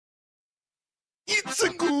It's a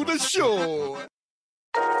good show.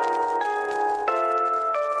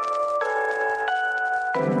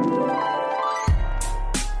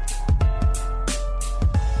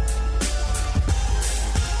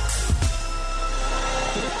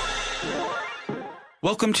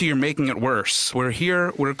 Welcome to You're Making It Worse. We're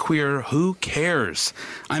here, we're queer, who cares?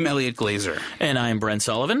 I'm Elliot Glazer. And I'm Brent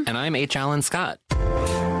Sullivan. And I'm H. Alan Scott.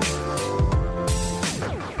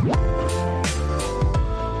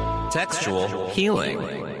 Textual healing.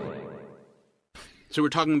 So we're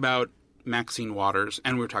talking about Maxine Waters,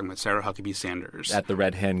 and we were talking about Sarah Huckabee Sanders. At the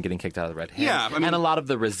Red Hen, getting kicked out of the Red Hen. Yeah, I mean, and a lot of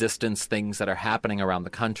the resistance things that are happening around the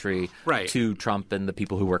country to Trump and the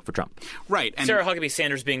people who work for Trump. Right. And Sarah Huckabee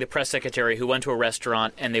Sanders being the press secretary who went to a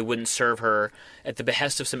restaurant and they wouldn't serve her at the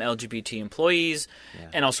behest of some LGBT employees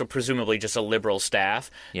and also presumably just a liberal staff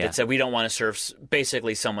that said we don't want to serve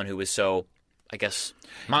basically someone who was so, I guess,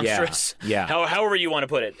 monstrous. Yeah. However you want to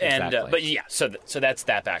put it. Exactly. And but so that's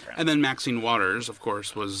that background. And then Maxine Waters, of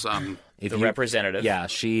course, was the representative. Yeah,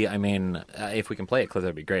 she. I mean, if we can play it, clip,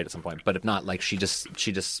 that'd be great at some point. But if not, like she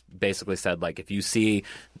just basically said, like, if you see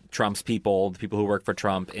Trump's people, the people who work for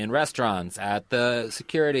Trump in restaurants, at the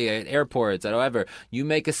security, at airports, at however, you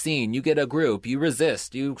make a scene, you get a group, you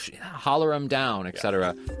resist, you holler them down,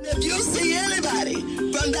 etc. If you see anybody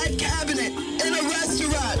from that cabinet in a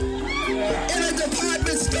restaurant, in a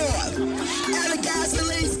department store, at a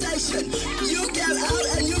gasoline station, you get out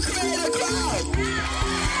and you create a crowd.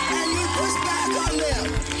 And you push back on them.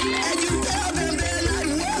 And you tell them they're not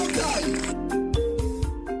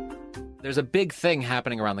welcome. There's a big thing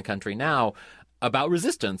happening around the country now about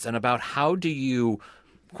resistance and about how do you,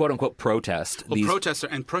 quote unquote, protest. Well,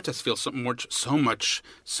 protests feel so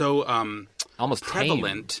almost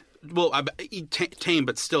prevalent. Tame. Well, tame,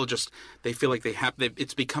 but still just they feel like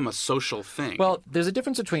it's become a social thing. Well, there's a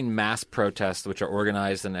difference between mass protests, which are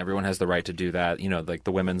organized and everyone has the right to do that, like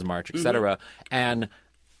the Women's March, etc., and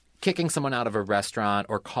kicking someone out of a restaurant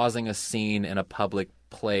or causing a scene in a public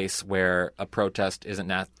place where a protest isn't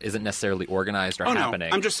necessarily organized or happening.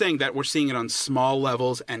 No. I'm just saying that we're seeing it on small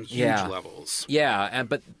levels and huge levels. Yeah,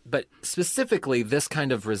 but specifically this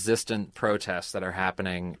kind of resistant protests that are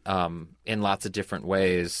happening in lots of different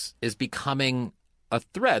ways is becoming a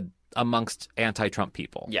thread amongst anti-Trump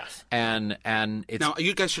people. Yes. And it's... Now,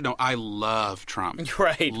 you guys should know I love Trump.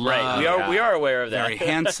 Right. We are aware of that. Very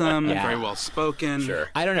handsome, very well spoken. Sure.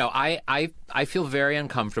 I don't know. I feel very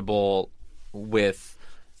uncomfortable with...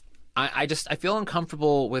 I feel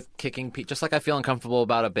uncomfortable with kicking people, just like I feel uncomfortable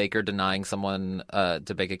about a baker denying someone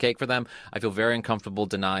to bake a cake for them. I feel very uncomfortable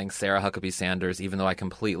denying Sarah Huckabee Sanders, even though I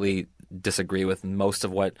completely disagree with most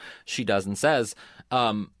of what she does and says,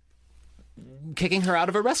 kicking her out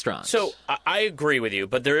of a restaurant. So I agree with you,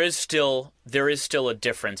 but there is still a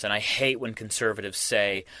difference, and I hate when conservatives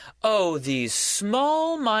say, "Oh, these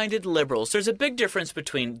small-minded liberals." There's a big difference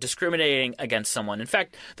between discriminating against someone. In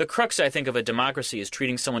fact, the crux, I think, of a democracy is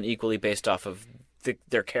treating someone equally based off of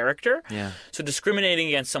their character. Yeah. So discriminating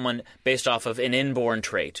against someone based off of an inborn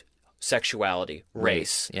trait, sexuality,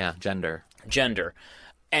 race, gender.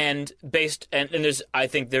 And I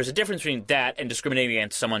think there's a difference between that and discriminating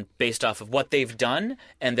against someone based off of what they've done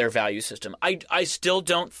and their value system. I still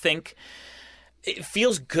don't think it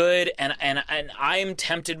feels good, and I'm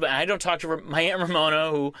tempted. But I don't talk to my Aunt Ramona,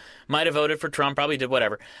 who might have voted for Trump, probably did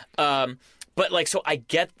whatever. But so I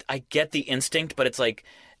get the instinct, but it's like.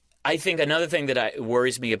 I think another thing that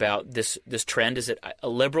worries me about this trend is that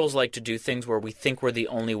liberals like to do things where we think we're the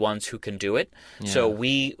only ones who can do it. Yeah. So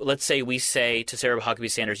let's say we say to Sarah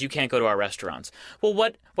Huckabee Sanders, "You can't go to our restaurants." Well,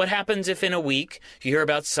 what happens if in a week you hear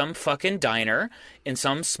about some fucking diner in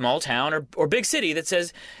some small town or big city that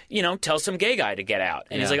says, tell some gay guy to get out,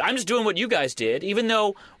 and he's like, "I'm just doing what you guys did," even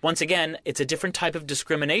though once again it's a different type of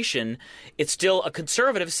discrimination. It's still a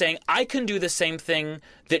conservative saying, "I can do the same thing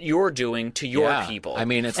that you're doing to your people." I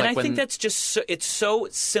mean, it's and like I think that's just it's so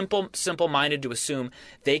simple-minded to assume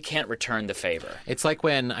they can't return the favor. It's like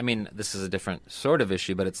when, this is a different sort of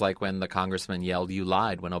issue, but it's like when the congressman yelled, "You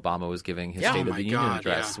lied," when Obama was giving his State of the Union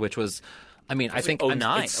address, which was, I think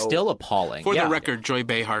it's still appalling. For the record, Joy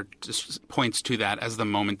Behar just points to that as the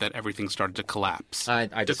moment that everything started to collapse. I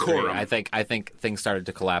disagree. Decorum. I think things started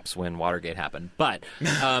to collapse when Watergate happened. But she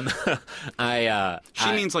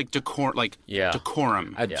means like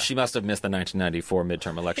decorum. She must have missed the 1994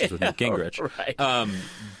 midterm elections with Newt Gingrich, right?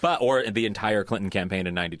 Or the entire Clinton campaign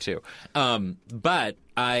in '92. But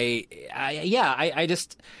I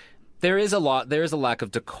just. There is a lack of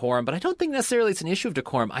decorum, but I don't think necessarily it's an issue of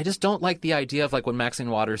decorum. I just don't like the idea of, like, when Maxine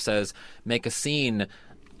Waters says, make a scene.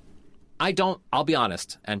 I'll be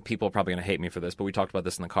honest, and people are probably going to hate me for this, but we talked about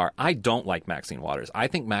this in the car. I don't like Maxine Waters. I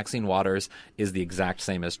think Maxine Waters is the exact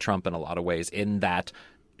same as Trump in a lot of ways, in that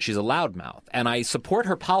she's a loudmouth. And I support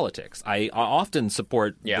her politics. I often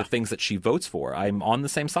support the things that she votes for. I'm on the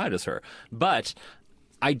same side as her. But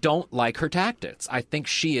I don't like her tactics. I think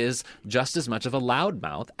she is just as much of a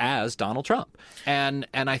loudmouth as Donald Trump. And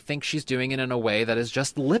I think she's doing it in a way that is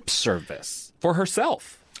just lip service for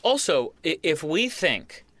herself. Also, if we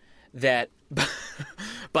think that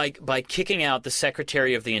by kicking out the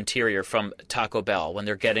Secretary of the Interior from Taco Bell when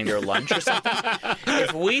they're getting their lunch or something,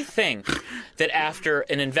 if we think that after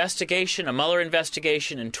an investigation, a Mueller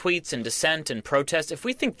investigation, and tweets and dissent and protests, if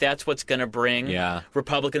we think that's what's going to bring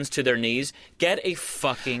Republicans to their knees, get a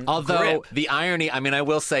fucking grip. The irony, I mean, I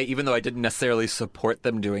will say, even though I didn't necessarily support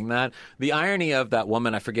them doing that, the irony of that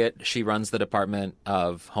woman, I forget, she runs the Department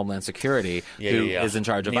of Homeland Security, who is in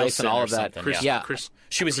charge of ICE and all of that.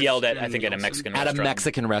 She was yelled at, I think, at a Mexican restaurant. At a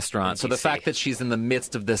Mexican restaurant. So the fact that she's in the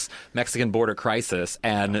midst of this Mexican border crisis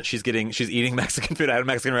and she's eating Mexican food at a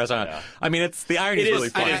Mexican restaurant. Yeah. I mean, the irony is really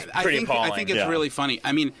funny. I think it's really funny.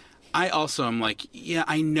 I mean, I also am like,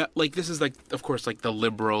 I know, like, this is like, of course, like the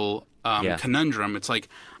liberal conundrum. It's like,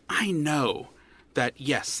 I know that,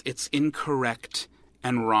 yes, it's incorrect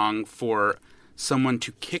and wrong for someone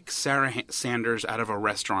to kick Sarah Sanders out of a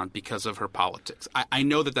restaurant because of her politics. I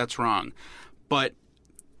know that that's wrong. But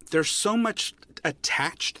there's so much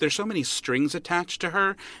attached. There's so many strings attached to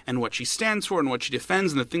her and what she stands for and what she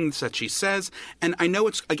defends and the things that she says. And I know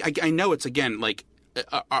it's again, like,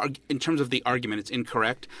 in terms of the argument, it's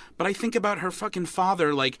incorrect. But I think about her fucking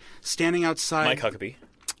father, like, standing outside.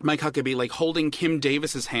 Mike Huckabee, like, holding Kim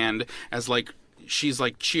Davis's hand as, like, she's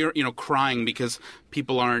like crying because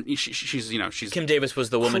people aren't. She's Kim Davis was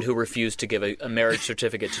the woman who refused to give a marriage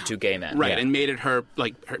certificate to two gay men, right? And made it her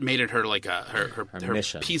her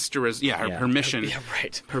mission. Piece de her mission. Yeah,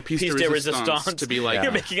 right. Her piece de resistance to be like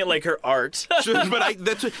you're making it like her art. But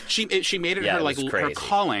that's what she made it her like her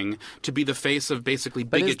calling to be the face of basically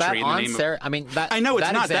bigotry. But is that in the on name Sarah? I mean, I know it's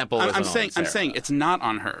that not. Example I'm saying it's not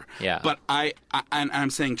on her. Yeah. But I'm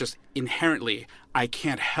saying just inherently I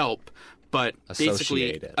can't help but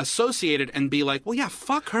basically associate it and be like, well, yeah,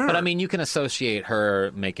 fuck her. But I mean, you can associate her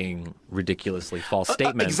making ridiculously false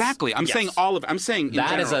statements. Exactly. I'm saying all of it. I'm saying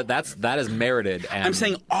that is merited. And I'm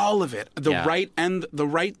saying all of it. The right and the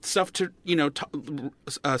right stuff to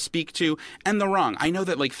speak to, and the wrong. I know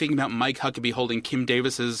that, like, thinking about Mike Huckabee holding Kim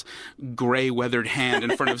Davis's gray weathered hand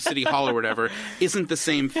in front of City Hall or whatever isn't the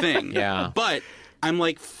same thing. Yeah. But I'm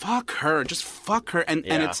like, fuck her. Just fuck her. And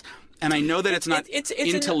it's. And I know that it's not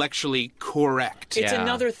intellectually correct. It's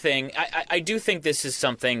another thing. I do think this is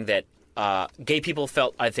something that gay people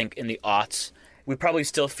felt, I think, in the aughts. We probably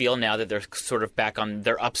still feel now that they're sort of back on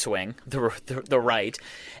their upswing, the right.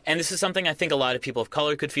 And this is something I think a lot of people of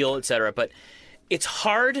color could feel, et cetera. But it's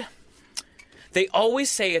hard. They always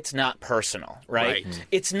say it's not personal, right?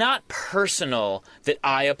 It's not personal that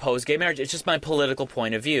I oppose gay marriage. It's just my political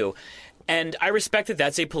point of view. And I respect that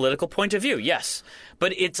that's a political point of view, yes.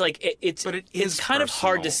 But it's like it's kind of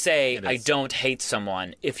hard to say I don't hate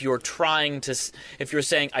someone if you're saying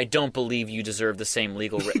I don't believe you deserve the same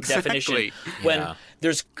legal definition when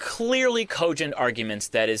there's clearly cogent arguments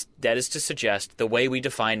that is to suggest the way we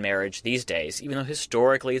define marriage these days, even though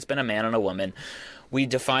historically it's been a man and a woman, we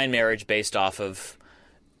define marriage based off of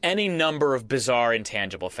any number of bizarre,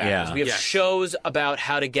 intangible factors. Yeah. We have shows about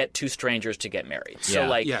how to get two strangers to get married. So,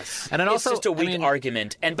 and it's also, just a weak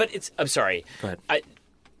argument. But I'm sorry. Go ahead.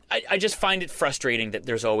 I just find it frustrating that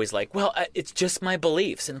there's always like, well, it's just my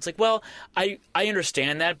beliefs. And it's like, well, I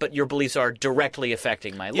understand that, but your beliefs are directly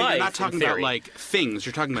affecting my life. You're not talking about, like, things.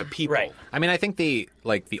 You're talking about people. Right. I mean, I think the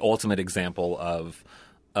ultimate example of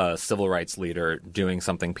a civil rights leader doing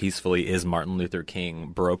something peacefully is Martin Luther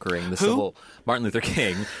King brokering the Civil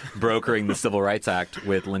Rights Act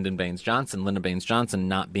with Lyndon Baines Johnson. Lyndon Baines Johnson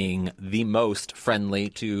not being the most friendly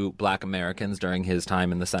to Black Americans during his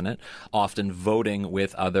time in the Senate, often voting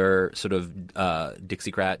with other sort of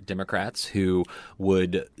Dixiecrat Democrats who were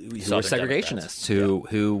segregationists,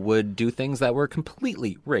 who would do things that were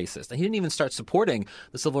completely racist. And he didn't even start supporting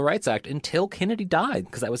the Civil Rights Act until Kennedy died,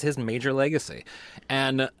 because that was his major legacy.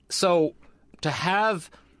 And so to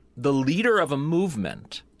have the leader of a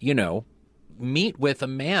movement, meet with a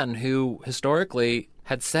man who historically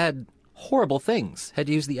had said horrible things, had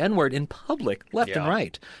used the N-word in public, left and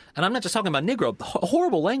right. And I'm not just talking about Negro,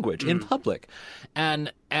 horrible language in public.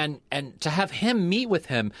 And to have him meet with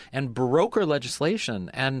him and broker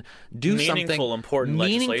legislation and do meaningful, important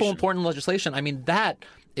legislation. I mean, that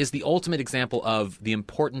is the ultimate example of the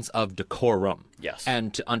importance of decorum. Yes.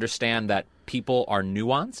 And to understand that people are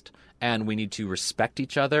nuanced and we need to respect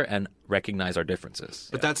each other and recognize our differences.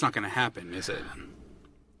 But that's not going to happen, is it?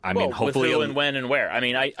 I mean, hopefully, with who and when and where. I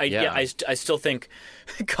mean, I still think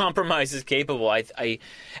compromise is capable.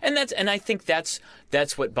 And I think that's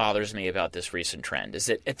what bothers me about this recent trend is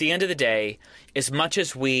that at the end of the day, as much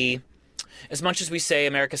as we say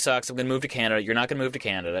America sucks, I'm going to move to Canada. You're not going to move to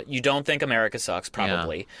Canada. You don't think America sucks,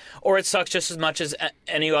 probably, or it sucks just as much as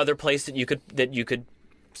any other place that you could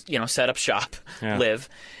set up shop, live.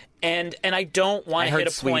 And I don't want to hit a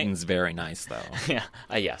point. Sweden's very nice, though. Yeah,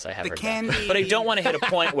 yes, I have heard candy. that. But I don't want to hit a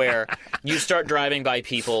point where you start driving by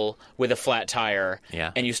people with a flat tire,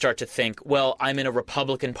 and you start to think, well, I'm in a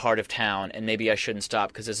Republican part of town, and maybe I shouldn't stop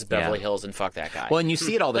because this is Beverly Hills, and fuck that guy. Well, and you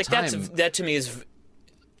see it all the time. That to me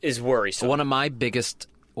is worrisome. One of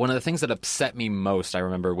the things that upset me most, I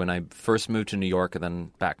remember when I first moved to New York and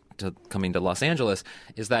then back to coming to Los Angeles,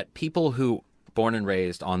 is that people who born and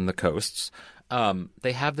raised on the coasts.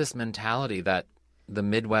 They have this mentality that the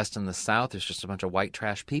Midwest and the South is just a bunch of white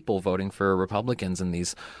trash people voting for Republicans and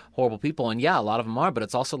these horrible people. And yeah, a lot of them are, but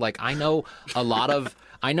it's also like I know a lot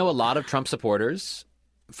of Trump supporters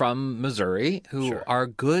from Missouri who are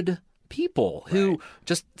good people who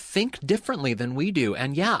just think differently than we do.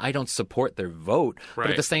 And yeah, I don't support their vote, but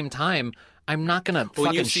at the same time, I'm not going to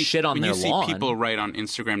fucking shit on their lawn. When you see people write on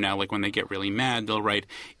Instagram now, like when they get really mad, they'll write,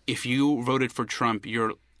 if you voted for Trump,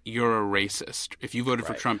 you're a racist. If you voted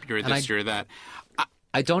for Trump, you're this, you're that.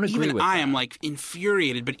 I don't agree with that. Even I am like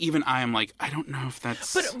infuriated, but even I am like, I don't know if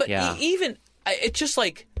that's... But even, it's just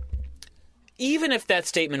like, even if that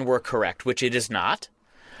statement were correct, which it is not,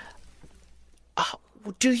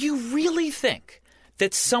 do you really think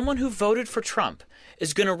that someone who voted for Trump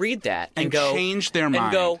is going to read that and go... change their mind.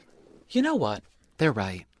 And go, you know what? They're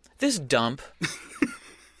right. This dump...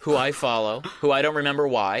 who I follow, who I don't remember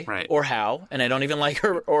why or how, and I don't even like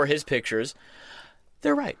her or his pictures,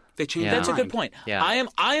 they're right. They change That's their a mind. good point. Yeah.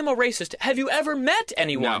 I am a racist. Have you ever met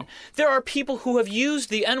anyone? No. There are people who have used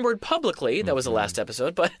the N-word publicly. That was the last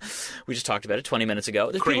episode, but we just talked about it 20 minutes ago.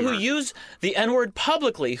 There's people who use the N-word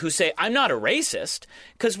publicly who say, I'm not a racist,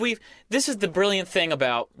 because this is the brilliant thing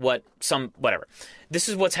about whatever. This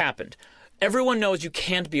is what's happened. Everyone knows you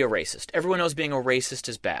can't be a racist. Everyone knows being a racist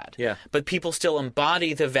is bad. Yeah. But people still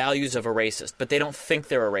embody the values of a racist, but they don't think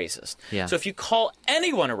they're a racist. Yeah. So if you call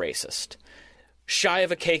anyone a racist, shy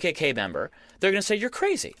of a KKK member, they're going to say you're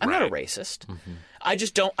crazy. I'm not a racist. Mm-hmm. I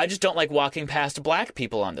just don't like walking past black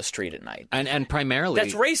people on the street at night. And primarily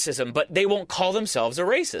that's racism, but they won't call themselves a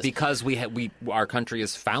racist because our country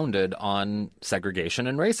is founded on segregation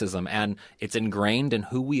and racism, and it's ingrained in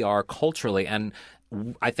who we are culturally. And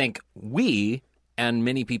I think we and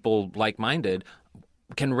many people like-minded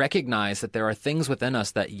can recognize that there are things within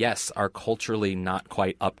us that, yes, are culturally not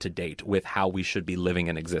quite up to date with how we should be living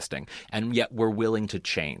and existing. And yet we're willing to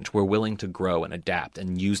change. We're willing to grow and adapt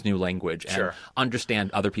and use new language and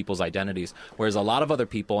understand other people's identities. Whereas a lot of other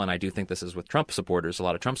people, and I do think this is with Trump supporters, a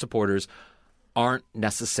lot of Trump supporters aren't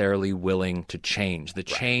necessarily willing to change. The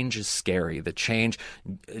change is scary. The change,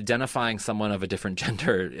 identifying someone of a different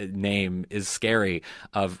gender name is scary,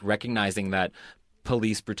 of recognizing that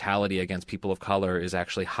police brutality against people of color is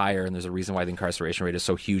actually higher, and there's a reason why the incarceration rate is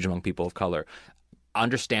so huge among people of color.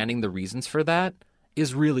 Understanding the reasons for that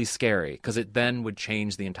is really scary because it then would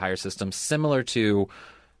change the entire system, similar to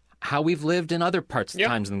how we've lived in other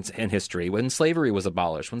times in history, when slavery was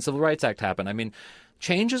abolished, when the Civil Rights Act happened. I mean,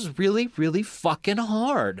 change is really, really fucking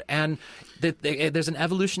hard. And there's an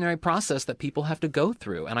evolutionary process that people have to go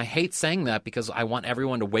through. And I hate saying that because I want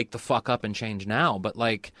everyone to wake the fuck up and change now. But,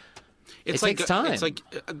 like, it takes time. It's like,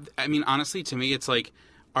 I mean, honestly, to me, it's like,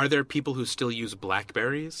 are there people who still use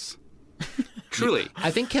BlackBerries? Truly.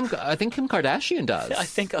 I think Kim Kardashian does. I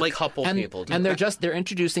think a couple people do. And they're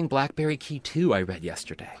introducing BlackBerry Key 2, I read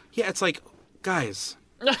yesterday. Yeah, it's like, guys,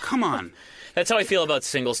 come on. That's how I feel about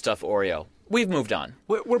single stuff Oreo. We've moved on.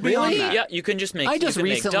 We're beyond that. Yeah, you can just make,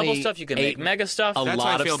 make double stuff. You can make mega stuff. A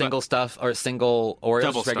lot of single stuff or single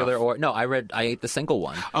Oreos, regular Oreo. No, I ate the single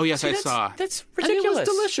one. Oh yes, I saw. That's ridiculous. And it was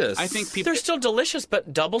delicious. I think people. They're still delicious,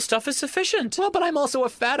 but double stuff is sufficient. Well, but I'm also a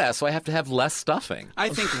fat ass, so I have to have less stuffing. I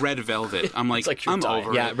think Red Velvet. I'm like I'm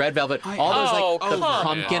over it. Yeah, Red Velvet. All those the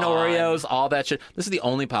pumpkin Oreos, all that shit. This is the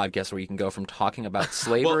only podcast where you can go from talking about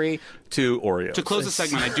slavery to Oreos. To close the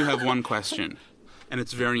segment, I do have one question, and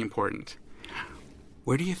it's very important.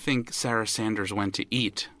 Where do you think Sarah Sanders went to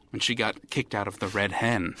eat when she got kicked out of the Red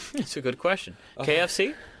Hen? It's a good question.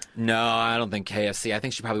 KFC? No, I don't think KFC. I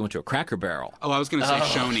think she probably went to a Cracker Barrel. Oh, I was going to say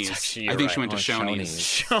Shoney's. actually, I you're think right. she went to Shoney's.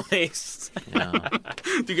 Shoney's. Yeah.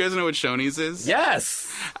 Do you guys know what Shoney's is?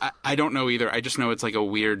 Yes. I don't know either. I just know it's like a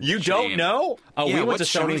weird You chain. don't know? Oh, Yeah, we went to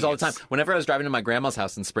what's Shoney's all the time. Shoney's? Whenever I was driving to my grandma's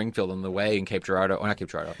house in Springfield on the way in Cape Girardeau, or not Cape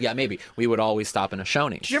Girardeau, yeah, maybe, we would always stop in a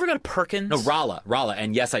Shoney's. Did you ever go to Perkins? No, Rolla,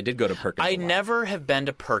 and yes, I did go to Perkins. I a lot. never have been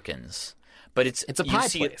to Perkins, but it's a pie you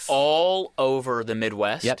see place. it all over the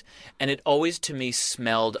Midwest, Yep. and it always to me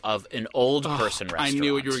smelled of an old person I restaurant.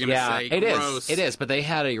 knew what you were going to Yeah, say. it is. Gross. It is, but they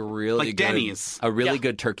had a really Like good, Denny's. a really Yeah.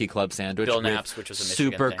 good turkey club sandwich Bill with Knapp's, which was a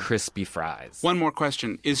Michigan super thing. crispy fries. One more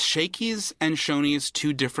question. Is Shakey's and Shoney's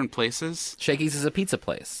two different places? Shakey's is a pizza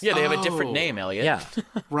place. Yeah, they have a different Oh. name, Elliot. Yeah.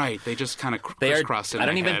 Right. They just kind of They are. crisscrossed in I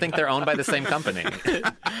don't my even head. think they're owned by the same company.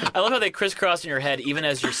 I love how they crisscross in your head even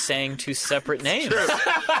as you're saying two separate names.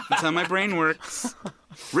 That's how my brain works.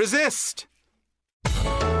 Resist!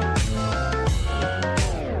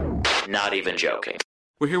 Not even joking.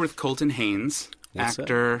 We're here with Colton Haynes, What's up?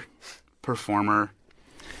 actor, performer,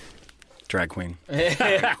 Drag queen.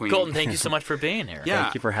 drag queen. Colton, thank you so much for being here. Yeah.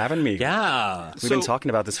 Thank you for having me. Yeah. We've been talking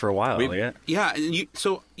about this for a while, We- Elliot. Yeah, and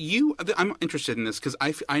I'm interested in this because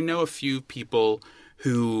I know a few people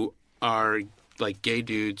who are like gay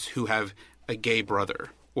dudes who have a gay brother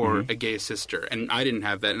or a gay sister, and I didn't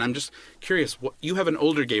have that. And I'm just curious, you have an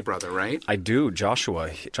older gay brother, right? I do. Joshua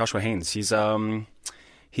Haynes. He's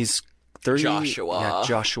 30. Joshua. Yeah,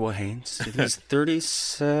 Joshua Haynes. He's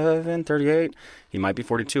 37, 38. He might be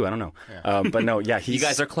 42. I don't know. But no, yeah, You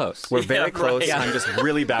guys are close. We're very right. close. Yeah. I'm just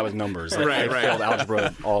really bad with numbers. I Right. failed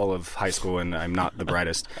algebra all of high school, and I'm not the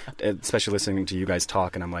brightest. Especially listening to you guys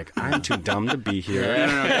talk, and I'm like, I'm too dumb to be here.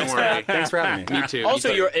 No, don't worry. Thanks for having me. Me too.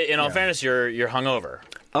 Also, you're in all fairness, you're hungover.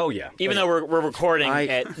 Oh yeah. Even though we're recording I-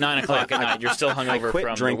 at 9 o'clock at night, you're still I hungover quit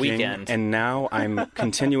from drinking, the weekend. and now I'm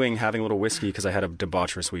continuing having a little whiskey because I had a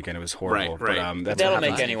debaucherous weekend. It was horrible. Right. But that's That'll what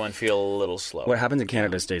make happens. anyone feel a little slow. What happens in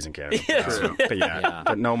Canada stays in Canada. But Yeah.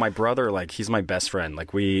 But no, my brother, like, he's my best friend.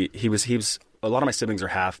 Like, he was. A lot of my siblings are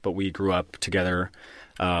half, but we grew up together.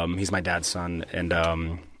 He's my dad's son, and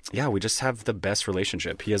yeah, we just have the best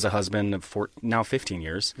relationship. He has a husband of now 15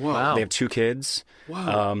 years. Wow. They have 2 kids.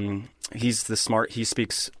 Wow. He's he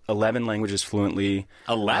speaks 11 languages fluently.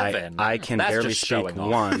 11? I can That's barely just speak showing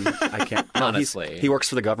off. one. I can't. No, Honestly. he works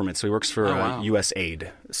for the government, so he works for wow. U.S.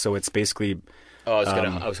 Aid. So it's basically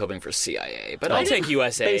I was hoping for CIA, but I'll take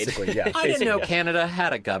USAID. basically yeah. I didn't know Canada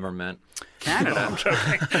had a government. Canada.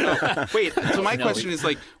 Oh, wait, so my question is,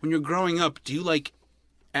 like, when you're growing up, do you, like,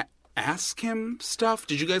 ask him stuff?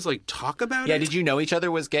 Did you guys, like, talk about Yeah, it? did you know each other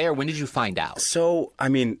was gay, or when did you find out? So, I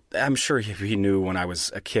mean, I'm sure he knew when I was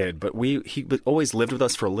a kid, but he always lived with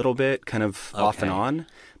us for a little bit, kind of off and on.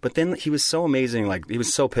 But then he was so amazing, like, he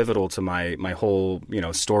was so pivotal to my whole,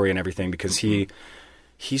 story and everything, because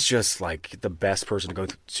he's just, like, the best person to go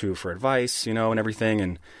to for advice, and everything.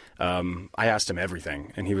 And I asked him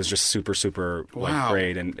everything, and he was just super, super, like, Wow.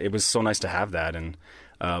 great. And it was so nice to have that. And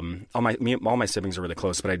all my siblings are really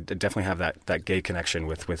close, but I definitely have that gay connection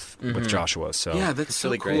with Joshua. So Yeah, that's so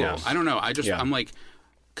really cool. great. Yeah. I don't know. Yeah. I'm like,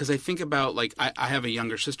 because I think about, like, I have a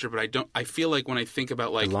younger sister, but I feel like when I think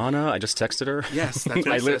about, like, Lana, I just texted her. yes, that's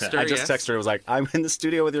my sister. I just yes. texted her. I was like, I'm in the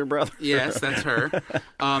studio with your brother. Yes, that's her.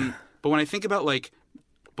 But when I think about, like,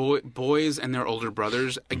 boys and their older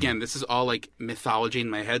brothers, again, this is all, like, mythology in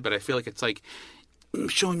my head, but I feel like it's like, I'm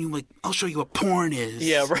showing you, like, I'll show you what porn is.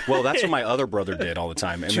 Yeah, right. Well, that's what my other brother did all the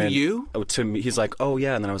time. And To then, you? Oh, to me, he's like, oh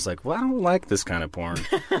yeah, and then I was like, well, I don't like this kind of porn.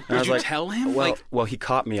 And I was you like, tell him? Well, Like- well, he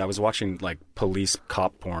caught me. I was watching like police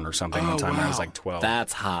cop porn or something one time when I was wow. like 12.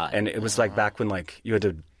 That's hot. And it was like back when like you had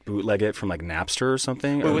to bootleg it from like Napster or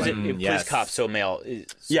something. Wait, or, was like- it police yes. cop, so male?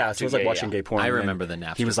 Yeah, so it was like watching gay. gay porn. I and then remember the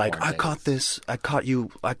Napster He was like, porn I days. caught this. I caught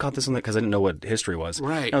this on because I didn't know what history was.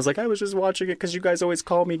 Right. And I was like, I was just watching it because you guys always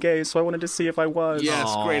call me gay, so I wanted to see if I was.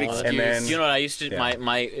 Yes, great excuse. And then- You know what I used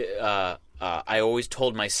to? I always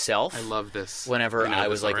told myself. I love this. Whenever I know I this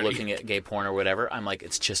was like already. looking at gay porn or whatever, I'm like,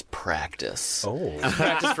 it's just practice. Oh.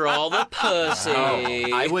 Practice for all the pussy.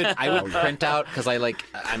 I would print out because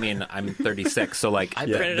I'm 36, so like I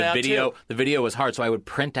printed the out, video too. the video was hard, so I would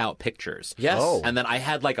print out pictures. Yes. Oh. And then I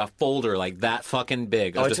had like a folder like that fucking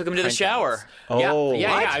big. Oh, I just took him to the printouts. shower. Oh.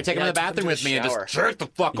 Yeah. What? I'd take him Yeah, to the I took him bathroom to with the me and shower. just jerk the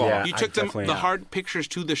fuck Yeah. off. You took them definitely the not. hard pictures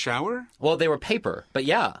to the shower? Well, they were paper, but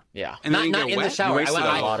yeah. Yeah. And they didn't not get in the wet? shower. You wasted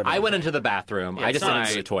a lot of I them. went into the bathroom. I just it's went not-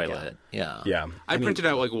 into the toilet. Yeah. Yeah. I printed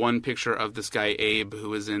out like one picture of this guy Abe who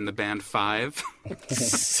was in the band Five.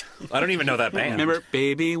 I don't even know that band. Remember,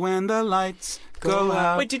 baby, when the lights go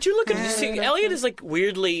out. Wait, did you look at see, Elliot is like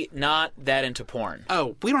weirdly not that into porn.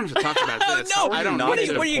 Oh, we don't have to talk about this. No, I don't not need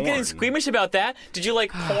into to. what are you getting porn? squeamish about that? Did you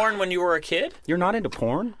like porn when you were a kid? You're not into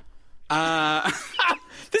porn?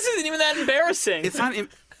 This isn't even that embarrassing. It's not.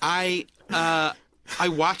 I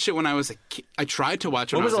watched it when I was a kid. I tried to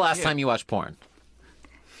watch it. When when was I the was a last kid. time you watched porn?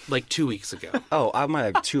 Like 2 weeks ago. Oh, I'm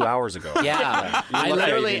like 2 hours ago. Yeah, I lucky I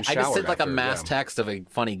literally, didn't I just shower sent like a after, mass yeah. text of a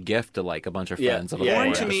funny gift to like a bunch of Yeah. friends. Of Yeah, a Porn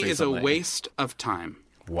porn to me just is a recently. waste of time.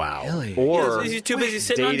 Wow. Really? Or He's too busy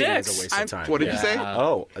sitting on dating dicks. is a waste of time. What did you say?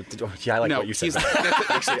 Oh, yeah, I like No, what you said. he's,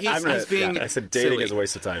 actually, he's being. I said dating silly. is a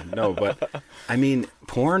waste of time. No, but I mean,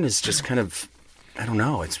 porn is just kind of, I don't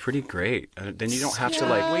know. It's pretty great. Then you don't have to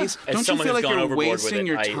like waste. As Don't you someone feel who's like gone you're overboard with wasting it,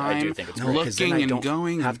 your I time do think it's No, great. 'cause then looking I don't and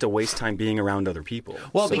going? have to waste time being around other people.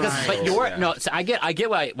 Well, So because it's but so- you're yeah. no, so I get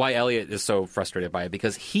why Elliot is so frustrated by it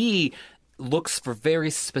because he looks for very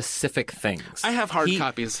specific things. I have hard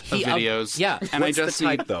copies of videos. Yeah, and What's I just the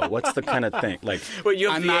type need. though? What's the kind of thing? Like, Wait, you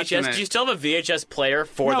have I'm not VHS? gonna- Do you still have a VHS player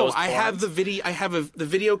for No, those I have porns? the video. I have the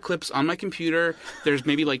video clips on my computer. There's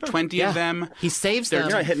maybe like 20 of them. He saves They're them.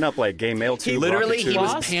 you're not hitting up like gay mail too. Literally, he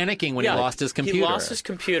was lost- panicking when Yeah. he lost his computer. He lost his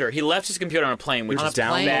computer. He left his computer on a plane, which You're is just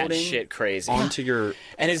downloading batshit crazy. onto your.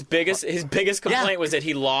 And his biggest complaint was that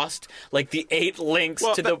he lost like the 8 links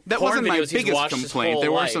Well, to the that porn wasn't my videos he's biggest watched his complaint. whole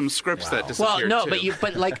There were life. some scripts that Well, disappeared. no, too.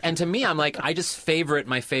 but like, and to me, I'm like, I just favorite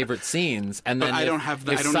my favorite scenes, and But then I if, don't have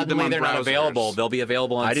the- if I don't need them suddenly on they're not browsers. available, they'll be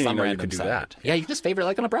available on I didn't some even know you random could do site. that. Yeah, you just favorite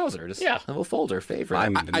like on a browser, just Yeah. a little folder favorite.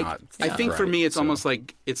 I'm I not. think for right, me, it's so- almost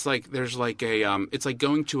like it's like there's like a it's like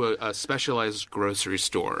going to a specialized grocery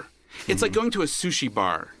store. It's like going to a sushi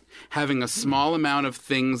bar, having a small amount of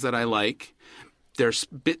things that I like. They're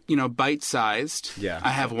bite-sized. Yeah. I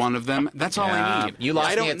have one of them. That's all I need. You lost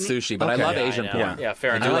I don't me at need- sushi, but Okay. I love Yeah, I Asian know. porn. Yeah,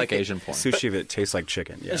 fair I enough. do I like like Asian porn. Sushi that tastes like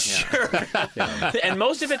chicken. Yeah. And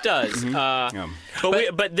most of it does.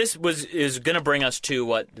 But this is going to bring us to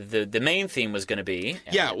what the main theme was going to be.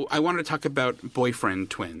 Yeah, I wanted to talk about boyfriend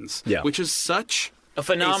twins. Yeah. Which is such A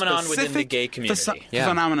phenomenon within the specific gay community. Yeah.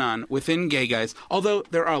 phenomenon within gay guys. Although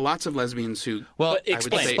there are lots of lesbians who. Well, But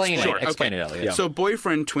explain explain it. Sure, Explain okay. it, Elliot. Yeah. So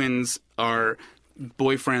boyfriend twins are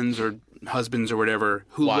boyfriends or husbands or whatever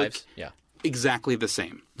who Wives. look Yeah. exactly the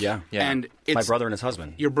same. Yeah. Yeah. And it's My brother and his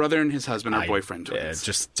husband. your brother and his husband are boyfriend twins.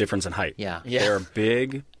 Just difference in height. Yeah. Yeah. They're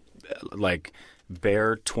big, like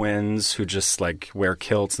bear twins who just like wear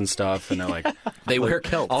kilts and stuff, and they're like They wear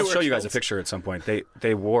kilts. I'll show you guys a picture at some point. They're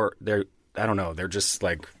I don't know. They're just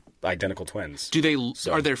like identical twins. Do they?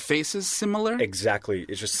 Are their faces similar? Exactly.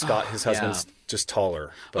 It's just Scott. His husband's just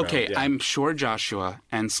taller. But, Okay, yeah. I'm sure Joshua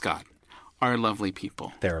and Scott are lovely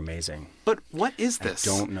people. They're amazing. But what is this?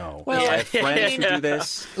 Don't know. Well, I have friends who do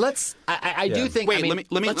this. Let's. I do think. Wait, I mean,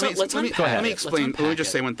 let me let's explain. unpack it. Let me Let's explain. Let me unpack just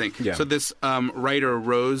it. say one thing. Yeah. So this writer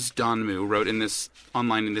Rose Donmu wrote in this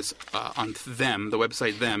online in this on them the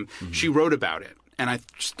website them. Mm-hmm. She wrote about it, and I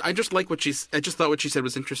just like what I just thought what she said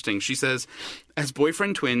was interesting. She says, as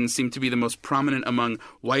boyfriend twins seem to be the most prominent among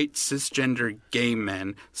white cisgender gay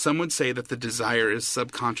men, some would say that the desire is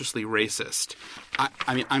subconsciously racist.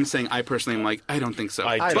 I mean, I'm saying I personally am like I don't think so.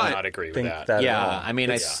 I do But not agree with Think that. that Yeah, at all. I mean,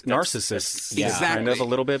 It's narcissists. Yeah. Kind of Exactly. a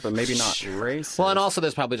little bit, but maybe not racist. Well, and also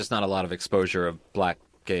there's probably just not a lot of exposure of black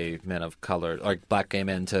gay men of color, or black gay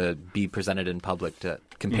men to be presented in public to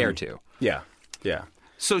compare to. yeah, yeah.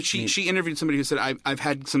 So she interviewed somebody who said, I've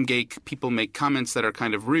had some gay people make comments that are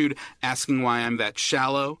kind of rude, asking why I'm that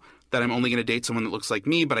shallow, that I'm only going to date someone that looks like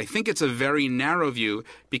me. But I think it's a very narrow view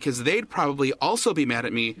because they'd probably also be mad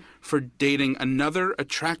at me for dating another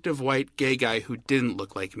attractive white gay guy who didn't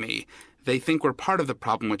look like me. They think we're part of the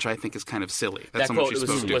problem, which I think is kind of silly. That's That someone quote she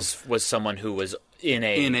spoke to. was someone who was in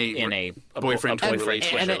a boyfriend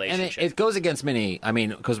relationship. It goes against many. I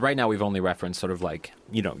mean, because right now we've only referenced sort of like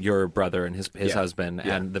your brother and his husband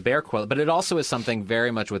and the bear quill, but it also is something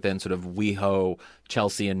very much within sort of WeHo,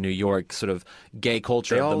 Chelsea, and New York sort of gay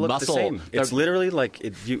culture. They all the look muscle. the same. It's literally like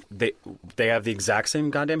they have the exact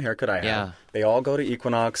same goddamn haircut I have. Yeah. They all go to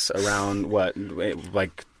Equinox around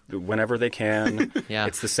like whenever they can. Yeah.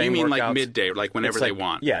 It's the same. You mean like workouts. midday, like whenever It's they like-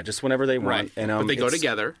 want? Yeah, just whenever they want. Right. And, But they go it's-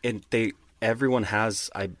 together. And everyone has.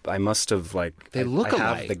 I must have like. They look I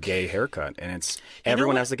have alike. the gay haircut, and it's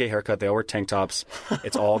everyone has the gay haircut. They all wear tank tops.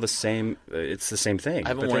 It's all the same. It's the same thing. I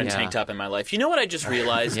haven't But worn a then- tank top in my life. You know what I just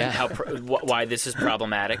realized Yeah. how why this is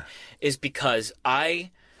problematic is because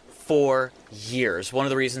for years, one of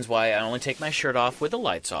the reasons why I only take my shirt off with the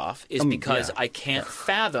lights off is because yeah. I can't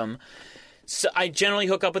fathom. So I generally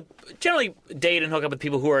date and hook up with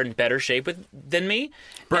people who are in better shape than me.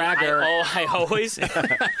 Bragger. I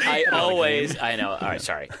always, I know. All right,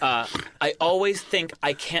 sorry. I always think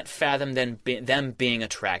I can't fathom them being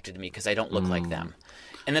attracted to me because I don't look like them.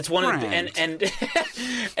 And that's one of the, and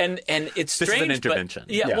it's strange. This is an intervention.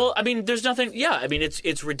 But, yeah, well, I mean, there's nothing. Yeah, I mean,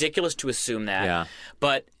 it's ridiculous to assume that. Yeah.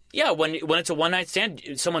 But Yeah, when it's a one night stand,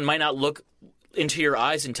 someone might not look into your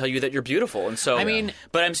eyes and tell you that you're beautiful, and so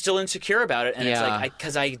but I'm still insecure about it, and it's like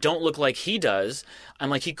because I don't look like he does. I'm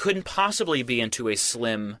like, he couldn't possibly be into a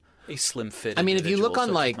slim fit. I mean, if you look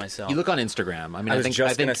on myself. you look on Instagram. I mean, I think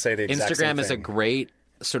going to say the exact Instagram same is a thing. great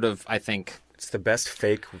sort of, I think. It's the best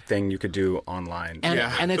fake thing you could do online.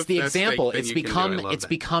 And it's the best example. fake thing you can do. I love that.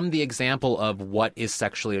 become the example of what is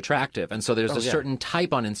sexually attractive. And so there's a certain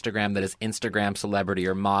type on Instagram that is Instagram celebrity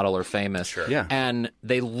or model or famous. Sure. Yeah. And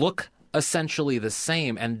they look essentially the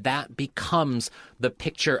same, and that becomes the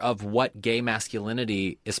picture of what gay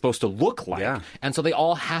masculinity is supposed to look like. Yeah. And so they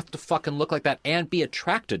all have to fucking look like that and be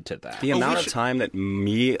attracted to that. The amount of time that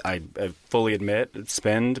I fully admit,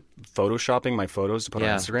 spend photoshopping my photos to put on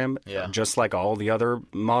Instagram, just like all the other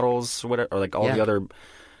models, whatever, or like all the other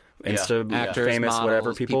Insta Actors, famous, models,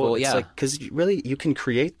 whatever people. It's yeah. like, because really, you can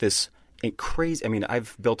create this crazy. I mean,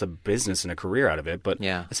 I've built a business and a career out of it, but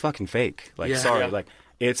it's fucking fake. Like, sorry, like.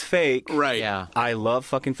 It's fake. Right. Yeah. I love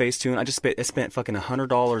fucking Facetune. I spent fucking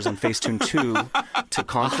 $100 on Facetune 2 to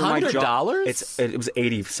conquer my job. $100? It was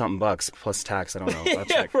 80 something bucks plus tax. I don't know. I'll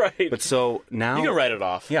check. Right. But so now you can write it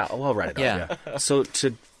off. Yeah, I'll write it off. Yeah. So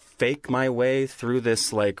to fake my way through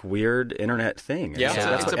this like weird internet thing. Yeah.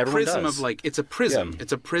 That's It's what a everyone prism does. of like it's a prism. Yeah.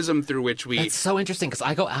 It's a prism through which we. It's so interesting because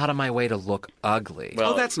I go out of my way to look ugly.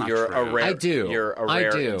 Well, that's not you're true. A rare, I do. You're a I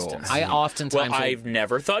rare do. instance. I oftentimes. Well, I've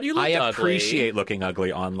never thought you looked ugly. I appreciate looking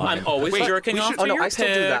ugly online. I'm always Wait, jerking we off should- to Oh no, your I still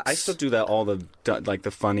do that. I pics. still do that. All the like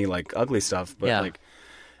the funny like ugly stuff. But like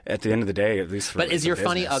at the end of the day, at least. For But is the your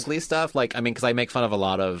funny business. ugly stuff like? I mean, because I make fun of a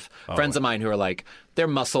lot of friends of mine who are like they're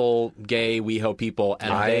muscle gay WeHo people,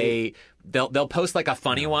 and they'll post like a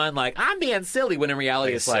funny one, like I'm being silly, when in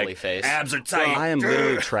reality it's silly like face. abs are tight. I am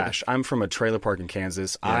literally trash. I'm from a trailer park in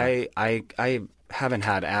Kansas. I haven't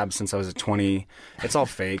had abs since I was 20. It's all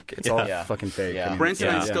fake. It's all fucking fake. Yeah. I mean, Brent and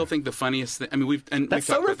I still think the funniest thing. I mean, That's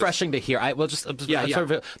so refreshing to hear.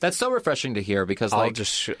 That's so refreshing to hear because I'll like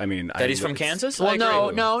just. That he's from Kansas? Well, I no,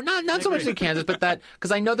 agree. not so much in Kansas, but that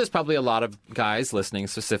because I know there's probably a lot of guys listening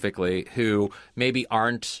specifically who maybe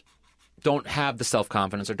don't have the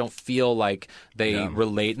self-confidence or don't feel like they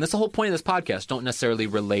relate. And that's the whole point of this podcast. Don't necessarily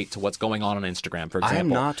relate to what's going on Instagram, for example. I am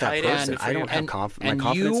not that Tight person. end. I don't have confidence. My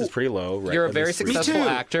confidence is pretty low. Right? You're a At very least successful too.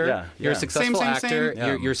 actor. Yeah, You're a yeah. successful Same. actor.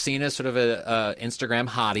 Yeah. You're seen as sort of a Instagram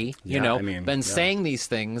hottie. You Yeah, know, I mean, and saying these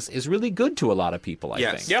things is really good to a lot of people. I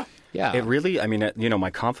Yes. think. Yeah. It really, I mean,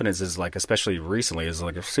 my confidence is like, especially recently, is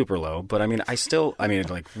like super low. But I mean,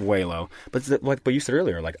 like way low. But like you said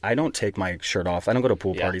earlier, like I don't take my shirt off. I don't go to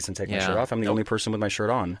pool parties and take my shirt off. I'm the only person with my shirt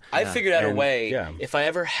on. I figured out a And, way. yeah. If I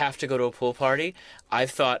ever have to go to a pool party,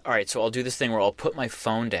 I've thought, all right, so I'll do this thing where I'll put my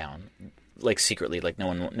phone down, like secretly, like no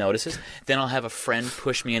one notices. Then I'll have a friend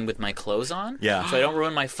push me in with my clothes on, so I don't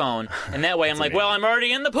ruin my phone. And that way, I'm like, well, I'm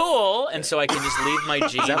already in the pool, and so I can just leave my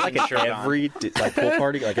jeans Is that like and shirt at on. every like pool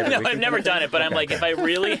party? Like every No, weekend I've never kind of done thing? it, but I'm like, if I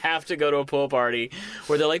really have to go to a pool party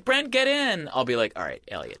where they're like, Brent, get in, I'll be like, all right,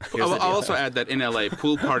 Elliot. Here's the I'll deal. also add that in LA,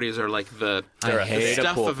 pool parties are like the I hate a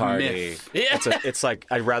stuff pool of party. myth. Yeah, It's like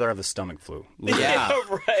I'd rather have the stomach flu. Yeah.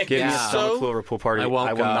 right. Give me a Yeah. stomach flu or a pool party. I won't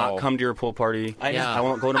will go. not come to your pool party. I know. Yeah. I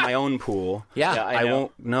won't go to my own pool. Yeah. Yeah, I know.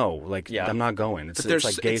 won't. No, like Yeah. I'm not going. It's There's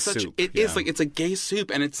like gay it's such, soup. It is like it's a gay soup,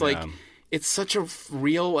 and it's like it's such a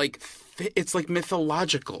real like it's like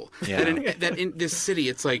mythological that in this city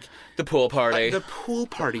it's like The pool party. the pool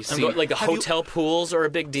party I'm scene. going, like the Have you- hotel pools are a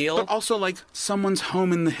big deal. but also like someone's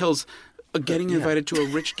home in the hills. Getting invited to a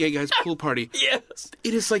rich gay guy's pool party. Yes.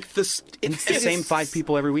 It is like this. It's the same 5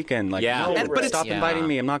 people every weekend. Like, Yeah. no, And- but it's- stop inviting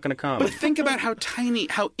me. I'm not going to come. But think about how tiny,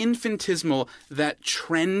 how infinitesimal that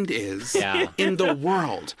trend is Yeah. in the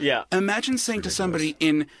world. Yeah. Imagine saying to somebody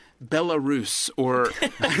in Belarus or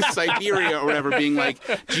Siberia or whatever, being like,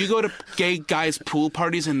 "Do you go to gay guys' pool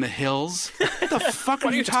parties in the hills? What the fuck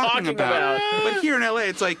are you talking about?" But here in LA,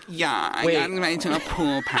 it's like, "Yeah, I got invited to a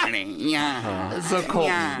pool party. Yeah, so cool.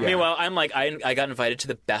 yeah." Meanwhile, I'm like, I got invited to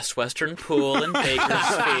the Best Western Pool in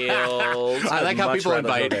Bakersfield. I like how much people rather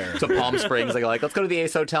go invite there. to Palm Springs. They're like, let's go to the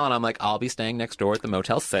Ace Hotel. And I'm like, I'll be staying next door at the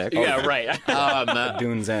Motel 6. Yeah, right.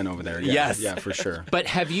 Dunes Inn over there. Yeah, Yes. Yeah, for sure. But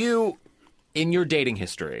have you, in your dating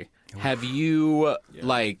history, have you,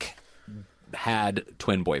 like, had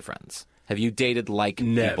twin boyfriends? Have you dated like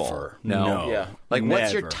people? Never. No. No. Yeah. Like,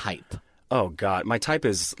 what's your Never. type? Oh God, my type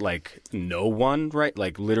is like no one, right?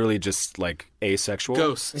 Like literally just like asexual.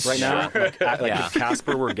 Ghosts. right now. Like if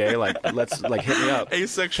Casper were gay, like let's like hit me up.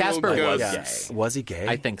 Asexual Casper was ghosts. gay. Was he gay?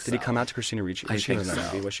 I think Did he so. come out to Christina Ricci? I She think was in that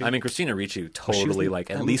so. movie, was she? I mean, Christina Ricci totally in like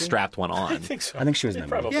at that least movie? strapped one on. I think so. I think she was in that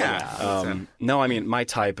movie. Probably. Yeah. No, I mean my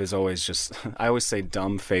type is always just. I always say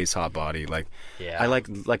dumb face, hot body. Like, Yeah. I like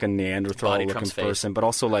a Neanderthal Body looking trumps face. person, but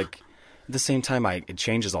also like at the same time, it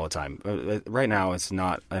changes all the time. Right now, it's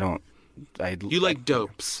not. I don't. You like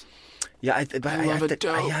dopes. Yeah, I love a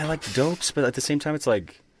dope. I like dopes, but at the same time, it's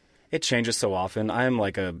like it changes so often. I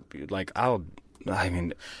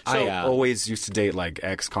always used to date like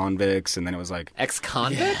ex-convicts, and then it was like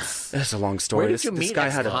Ex-convicts? that's a long story. Where did you This meet guy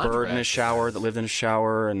had a bird in ex-convicts? his shower that lived in his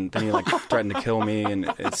shower, and then he like threatened to kill me,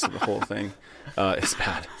 and it's the whole thing. It's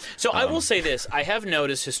bad. So I will say this: I have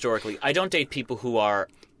noticed historically, I don't date people who are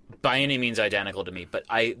by any means identical to me, but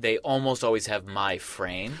they almost always have my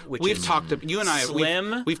frame, which We've is talked. You and I.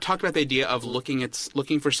 slim. We've talked about the idea of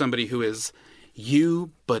looking for somebody who is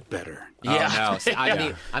you but better. Yeah. Oh, no. See,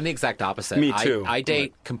 I'm the exact opposite. Me too. I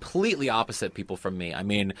date completely opposite people from me. I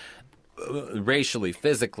mean, racially,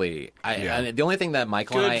 physically. I the only thing that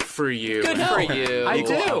Michael and I... Good for you. Good for you. I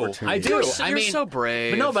do. I do. You're so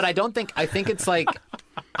brave. But no, but I don't think... I think it's like...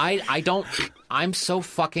 I don't... I'm so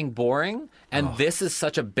fucking boring, and this is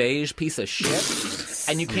such a beige piece of shit,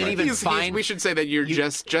 and you can't even find... We should say that you're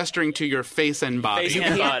just gesturing to your face and body. Face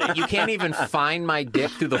and body. You can't even find my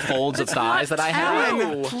dick through the folds of thighs that I have.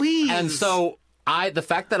 Alan, please. And so... the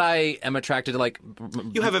fact that I am attracted to like...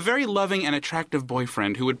 You have a very loving and attractive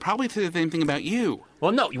boyfriend who would probably say the same thing about you.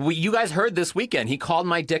 Well, no, you guys heard this weekend. He called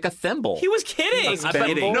my dick a thimble. He was kidding.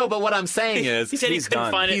 But what I'm saying is... He said he He's couldn't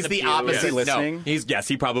done. find it. He's in the pew. opposite. Is he listening? No, yes,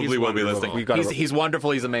 he probably He's will be wonderful. listening. He's wonderful.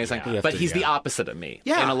 He's amazing. But he's the opposite of me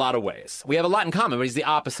in a lot of ways. We have a lot in common, but he's the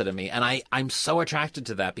opposite of me. And I'm so attracted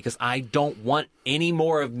to that because I don't want any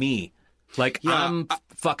more of me. Like, I'm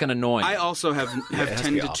fucking annoying. I also have the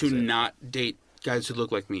tended to opposite. not date guys who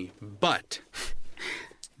look like me. But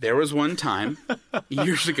there was one time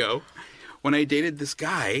years ago when I dated this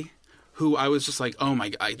guy who I was just like, oh my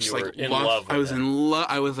god, I just You were like in loved- love with I was him. in love.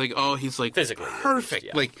 I was like, oh, he's like Physically, perfect.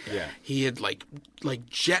 yeah. Like Yeah. he had like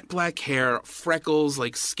jet black hair, freckles,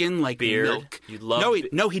 like skin like Beard. milk. You loved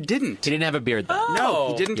No, he didn't. he didn't have a beard, though. No,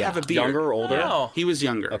 he didn't have a beard. Younger or older? No. He was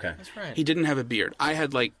younger. Okay. That's right. He didn't have a beard. I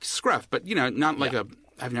had like scruff, but not like a.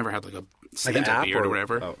 I've never had like a Like an Santa app beard or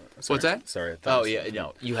whatever. Oh, What's sorry. that? Sorry. I thought Oh, it was- yeah.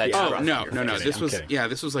 No, you had Oh scruff. no. I'm This was kidding.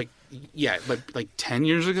 this was like like 10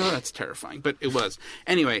 years ago. That's terrifying, but it was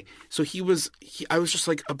anyway. So I was just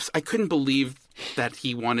like I couldn't believe that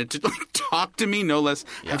he wanted to like talk to me, no less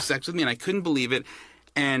have sex with me, and I couldn't believe it.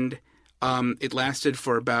 And it lasted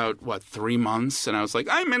for about 3 months, and I was like,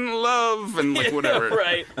 I'm in love, and like whatever.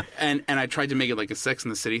 Right. And I tried to make it like a Sex in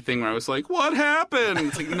the City thing where I was like, what happened?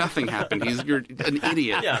 It's like nothing happened. You're an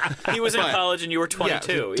idiot. Yeah. He was in But- college and you were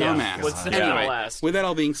 22. Yeah, dumbass. What's the Anyway, last? with that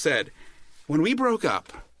all being said, when we broke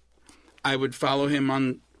up, I would follow him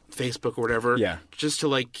on Facebook or whatever, Yeah. just to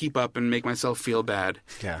like keep up and make myself feel bad.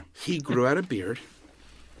 Yeah. He grew out a beard.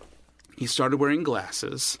 He started wearing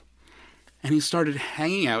glasses, and he started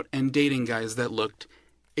hanging out and dating guys that looked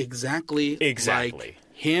exactly like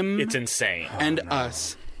him It's insane. and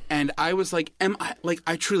us. And I was like,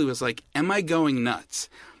 I truly was like, am I going nuts?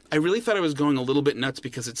 I really thought I was going a little bit nuts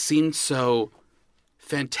because it seemed so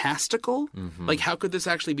fantastical. Like, how could this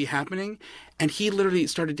actually be happening? And he literally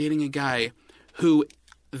started dating a guy who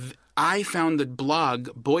I found the blog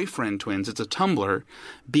Boyfriend Twins. It's a Tumblr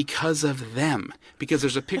because of them. Because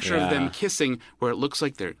there's a picture of them kissing where it looks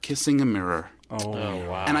like they're kissing a mirror. Oh,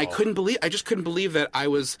 wow. And I just couldn't believe that I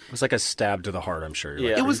was. It was like a stab to the heart, I'm sure.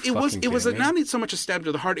 You're Yeah. like, It was kidding me? not so much a stab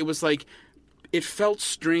to the heart. It was like it felt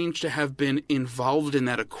strange to have been involved in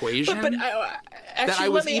that equation. But that actually, I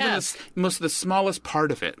was let me even ask. the smallest part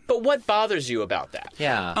of it. But what bothers you about that?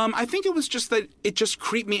 Yeah. I think it was just that it just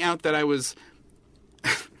creeped me out that I was,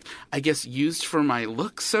 I guess, used for my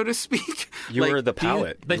looks, so to speak. You Like, were the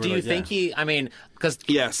palette. But do you were like, think he... I mean, because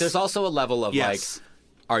Yes. there's also a level of Yes. like...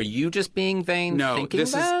 Are you just being vain No, thinking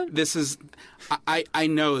this that? is. I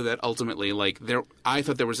know that ultimately, like I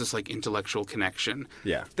thought there was this like intellectual connection.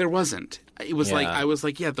 Yeah. there wasn't. It was like Yeah. I was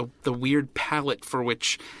like, the weird palette for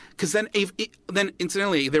which, because then then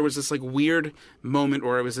incidentally there was this like weird moment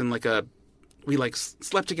where I was in like we like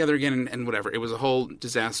slept together again and whatever. It was a whole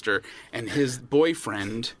disaster, and his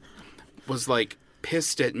boyfriend was like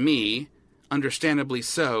pissed at me. Understandably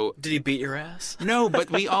so. Did he beat your ass? No,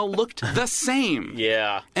 but we all looked the same.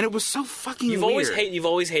 Yeah. And it was so fucking You've weird.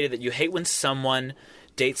 always hated that. You hate when someone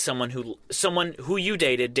dates someone who you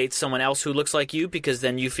dated dates someone else who looks like you because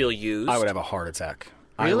then you feel used. I would have a heart attack.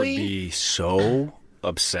 I would be so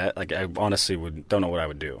upset. Like, I honestly don't know what I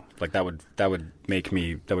would do. Like, that would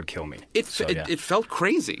kill me. It felt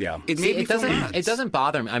crazy. Yeah. It made me feel nuts. It doesn't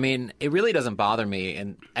bother me. I mean, it really doesn't bother me,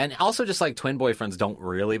 and also just like twin boyfriends don't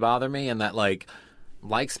really bother me, and that like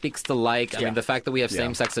speaks to like. I mean, the fact that we have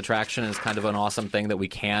same-sex attraction is kind of an awesome thing, that we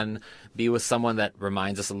can be with someone that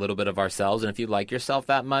reminds us a little bit of ourselves. And if you like yourself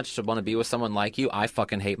that much to want to be with someone like you, I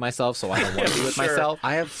fucking hate myself, so I don't want to be with myself.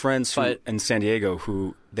 I have friends in San Diego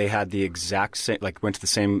who they had the exact same, like went to the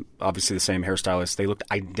same hairstylist. They looked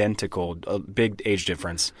identical, a big age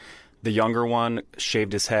difference. The younger one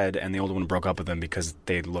shaved his head, and the older one broke up with him because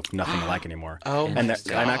they looked nothing alike anymore. I'm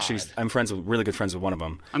really good friends with one of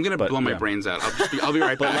them. I'm gonna blow my brains out. I'll be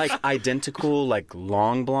right back. But like identical, like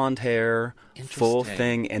long blonde hair, full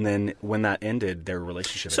thing, and then when that ended, their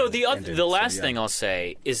relationship. So the last thing I'll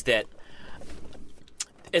say is that,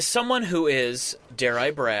 as someone who is, dare I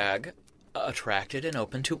brag, attracted and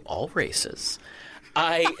open to all races,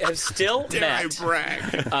 I have still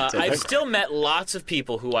I've still met lots of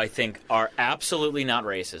people who I think are absolutely not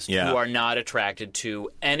racist, who are not attracted to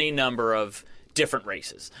any number of different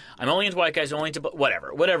races. I'm only into white guys, only into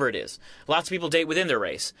whatever it is. Lots of people date within their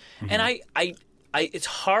race, and I it's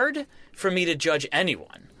hard for me to judge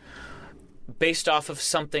anyone based off of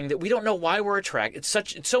something that we don't know why we're attracted.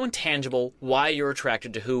 It's so intangible why you're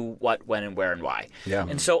attracted to who, what, when, and where, and why. Yeah.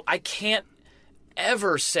 And so I can't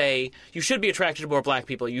ever say you should be attracted to more black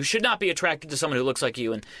people. You should not be attracted to someone who looks like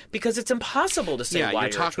you, and because it's impossible to say why you're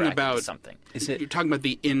talking about to something. You're talking about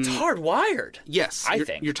It's hardwired. Yes, I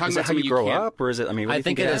think you're talking about how you grow up, or is it? I mean, I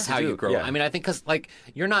think it is how you grow up. I mean, I think because like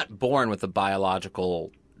you're not born with a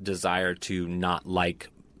biological desire to not like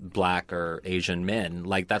black or Asian men.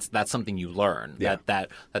 Like that's something you learn. Yeah. That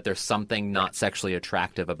there's something not sexually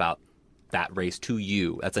attractive about that race to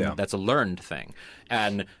you. That's a learned thing,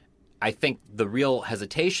 and I think the real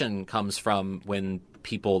hesitation comes from when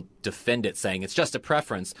people defend it, saying it's just a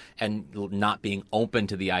preference, and not being open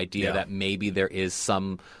to the idea that maybe there is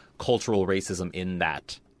some cultural racism in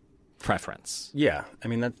that preference. Yeah. I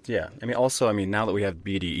mean, also, now that we have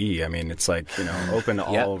BDE, I mean, it's like, open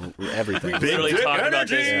to everything. We really talked about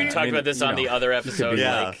this. We talked about this on the other episode.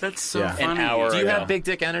 Yeah. That's so funny. An hour Do you ago. have big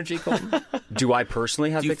dick energy, Colton? Do I personally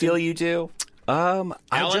have big dick? Do you feel you do?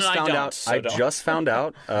 I just found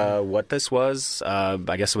out what this was.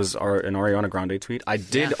 I guess it was an Ariana Grande tweet. I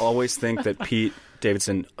did always think that Pete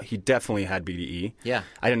Davidson, he definitely had BDE. Yeah.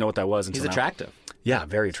 I didn't know what that was until He's attractive. Yeah,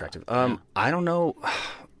 very attractive. I don't know.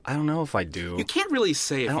 I don't know if I do. You can't really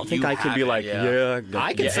say. I don't think I could be like,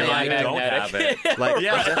 I can say I don't have it. Like,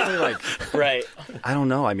 definitely, like, right. I don't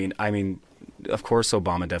know. I mean, of course,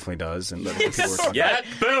 Obama definitely does, and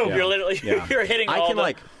boom. You're literally you're hitting.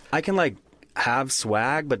 I can have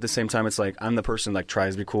swag, but at the same time, it's like I'm the person like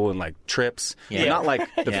tries to be cool and like trips. Yeah. Not like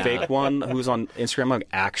the fake one who's on Instagram, like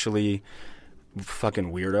actually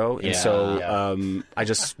fucking weirdo. And so I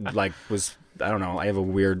just was. I don't know. I have a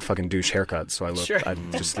weird fucking douche haircut, so I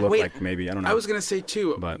just look like maybe I don't know. I was gonna say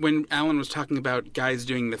too, when Alan was talking about guys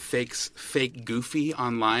doing the fake goofy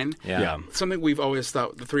online. Yeah. Something we've always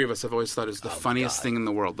thought, the three of us have always thought, is the funniest thing in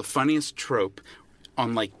the world. The funniest trope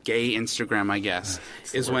on like gay Instagram, I guess,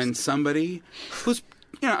 is when somebody who's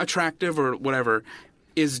attractive or whatever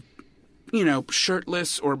is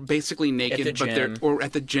shirtless or basically naked, but they're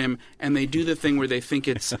at the gym, and they do the thing where they think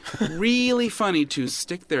it's really funny to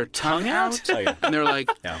stick their tongue out, and they're like,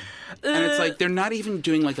 and it's like they're not even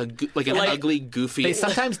doing like an ugly, goofy. They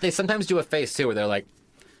sometimes do a face too, where they're like,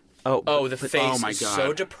 the face oh my is God.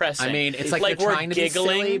 so depressing. I mean, it's like we're trying to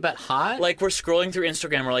giggling, be silly but hot. Like we're scrolling through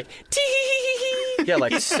Instagram, we're like, yeah,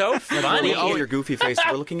 like he's so funny. We're looking at your goofy face.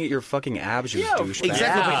 We're looking at your fucking abs, you douchebag.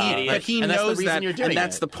 Exactly, but he knows that, and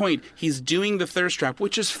that's the point. He's doing the thirst trap,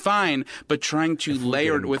 which is fine, but trying to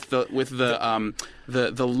layer it with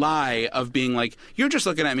the lie of being like, you're just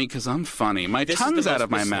looking at me because I'm funny. My tongue's out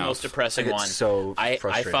of my mouth. This is the most depressing one. So I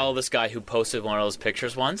frustrating. follow this guy who posted one of those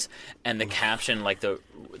pictures once, and the caption, the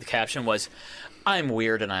caption was, "I'm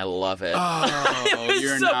weird and I love it." Oh,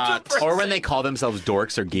 you're so not. Depressing. Or when they call themselves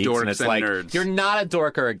dorks or geeks, Dorks and it's and like, nerds. you're not a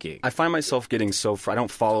dork or a geek. I find myself getting I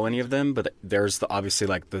don't follow any of them, but there's obviously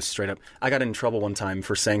like the straight up. I got in trouble one time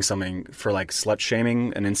for saying something for like slut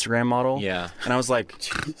shaming an Instagram model. Yeah, and I was like,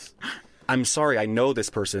 I'm sorry, I know this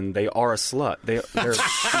person. They are a slut.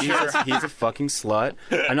 He's a fucking slut.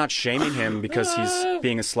 I'm not shaming him because he's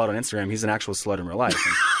being a slut on Instagram. He's an actual slut in real life.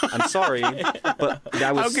 I'm sorry, but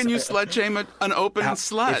that was. How can you slut shame an open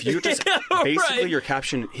slut? If you just basically your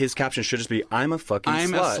caption, his caption should just be, "I'm a fucking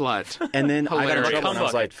I'm slut." a slut. And then I got in Hilarious. trouble, and I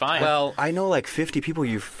was like, Fine. Well, I know like 50 people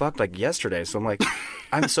you fucked like yesterday, so I'm like,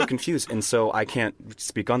 I'm so confused, and so I can't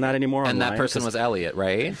speak on that anymore. and that online, person 'cause- was Elliot,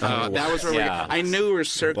 right? That was where Yeah. I knew we were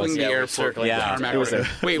circling the Yeah, we're airport. circling with the the arm out. It was a-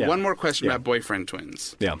 Wait, yeah. one more question Yeah. about boyfriend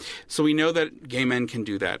twins. Yeah. So we know that gay men can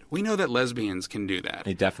do that. We know that lesbians can do that.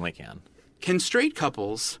 He definitely can. Can straight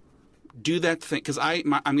couples do that thing? Because I'm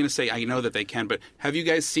going to say I know that they can, but have you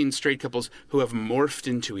guys seen straight couples who have morphed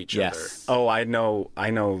into each Yes. Oh, I know. I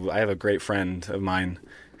have a great friend of mine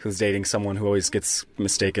who's dating someone who always gets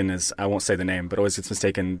mistaken as, I won't say the name, but always gets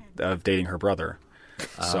mistaken of dating her brother.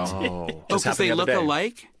 So, Oh. other? just Because happened they the other look day.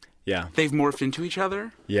 alike? Yeah. They've morphed into each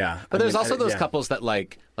other? Yeah. But there's also those yeah. couples that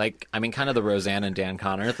like I mean, kind of the Roseanne and Dan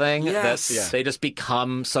Connor thing. Yes. That Yeah. They just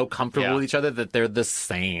become so comfortable Yeah. with each other that they're the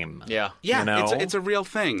same. Yeah. Yeah, You know? it's a real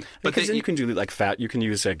thing. But Because then you can do like fat. You can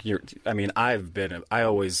use like your. I mean, I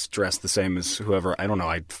always dress the same as whoever. I don't know.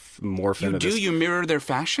 I morph into this. you mirror their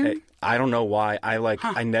fashion? I don't know why.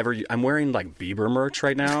 I'm wearing like Bieber merch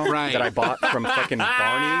right now Right. that I bought from fucking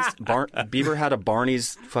Barney's. Bieber had a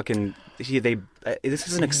Barney's fucking. This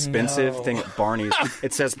is an expensive thing at Barney's.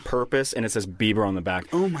 It says Purpose and it says Bieber on the back.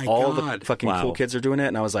 Oh my All God. the fucking Wow. cool kids are doing it,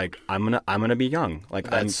 and I was like, I'm gonna be young. Like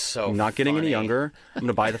That's so I'm not getting any funny. younger. I'm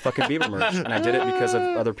gonna buy the fucking Bieber merch, and I did it because of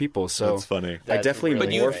other people. So That's funny. I That's definitely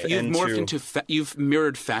really But morph you've morphed into you've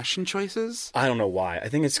mirrored fashion choices? I don't know why. I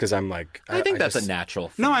think it's because I'm like. I think that's just, a natural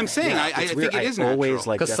thing. No, I'm saying I it's think weird. it is I always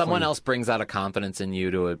natural. like because someone definitely- else brings out a confidence in you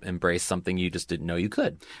to embrace something you just didn't know you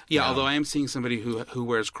could. Yeah, although I am seeing somebody who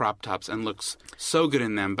wears crop tops and looks so good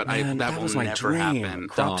in them, but Man, that will was my never dream. happen.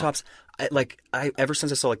 Crop tops. I ever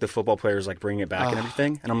since I saw like the football players like bringing it back and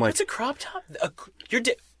everything, and I'm like, It's a crop top.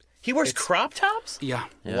 He wears crop tops. Yeah.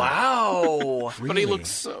 Wow. But he looks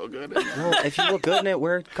so good. well, if you look good in it,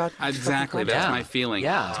 wear it. Exactly, that's Yeah. my feeling.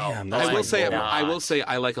 Yeah. Damn, that's I will my say goal. I will say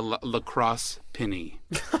I like a lacrosse penny.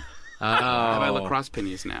 I buy lacrosse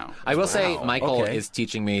pennies now. I will say Michael Okay. is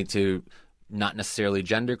teaching me to not necessarily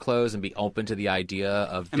gender clothes and be open to the idea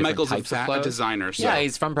of And different Michael's types a of clothes. designer, so Yeah,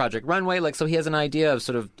 he's from Project Runway, so he has an idea of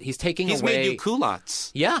sort of he's taking he's away. made you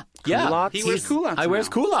culottes. Yeah, yeah. Culottes? He wears culottes. I wears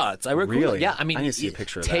now. culottes. I wear Really? culottes. Yeah, I mean, I need to see a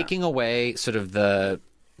picture of that. taking away sort of the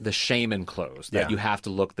shaman clothes that Yeah. you have to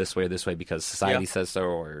look this way because society Yeah. says so,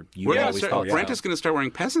 or you We're gonna always start, thought Brent so. is going to start wearing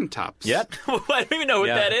peasant tops. Yep. I don't even know what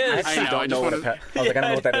Yeah. that is. I know, I don't just know what a wanted- pet. I was like, I don't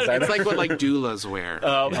know what that is either. It's like what like doulas wear.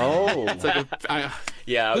 oh, It's like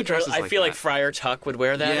Yeah, Who dresses I like feel that? like Friar Tuck would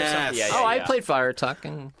wear that. Or Yes. something. Yeah, Oh, I yeah. played Fire Tuck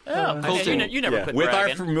and Oh, Colton. you never Yeah. quit with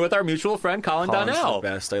bragging. our mutual friend Colin Colin's the Donnell.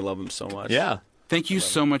 best. I love him so much. Yeah. Thank you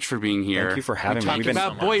so much for being here. Thank you for having we me. talked We've been-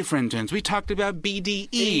 about boyfriend twins. We talked about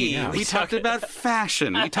BDE. Yeah. We talked about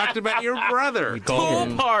fashion. We talked about your brother.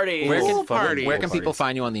 Pool party. Where Pool can, party. where can people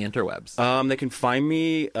find you on the interwebs? They can find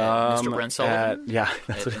me Mr. Brent Sullivan? yeah.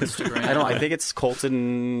 That's what it is. Instagram? I think it's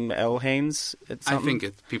Colton L. Haynes. It's I something.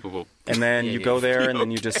 think people will. And then you go there, and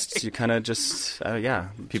then you kind of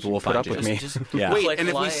People will put find up you. with me. Yeah. Wait, Click and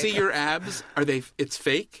if we like. see your abs, it's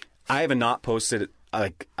fake? I have not posted.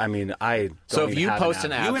 I don't So if even you have post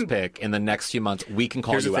an app. abs pic in the next few months, we can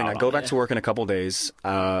call Here's you the thing: out. I go on back it. to work in a couple days,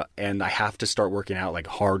 and I have to start working out like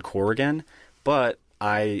hardcore again. But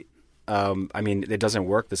it doesn't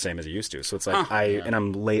work the same as it used to. So it's like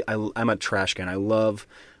I'm late. I'm a trash can. I love.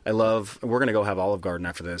 We're gonna go have Olive Garden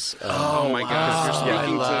after this. Oh my gosh, you're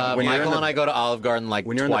speaking to. when you're in Michael the- and I go to Olive Garden like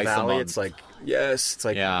when you're in the twice a valley, month. it's like yes, it's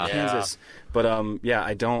like Yeah. Kansas. But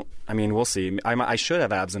I don't. I mean, we'll see. I should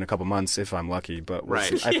have abs in a couple months if I'm lucky. But we'll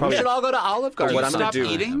Right. see. I we probably. should all go to Olive Garden. what I'm gonna Stop do-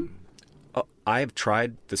 eating? I've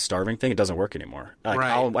tried the starving thing. It doesn't work anymore. Like,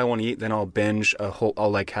 Right. I won't eat. Then I'll binge a whole.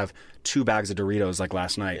 I'll like have 2 bags of Doritos like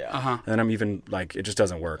last night. And then I'm even like it just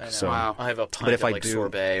doesn't work. So Wow. I have a pint But if of I like do-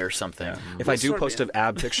 sorbet or something. if I do post an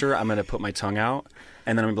ab picture, I'm gonna put my tongue out,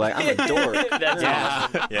 and then I'm gonna be like, I'm a dork. That's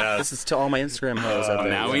awesome. Yeah. This is to all my Instagram hoes out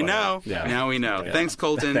there. Now we know. Yeah. Now we know. Thanks,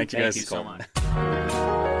 Colton. Thank you guys. Thank you so much.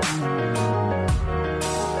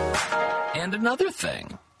 And another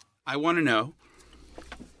thing. I want to know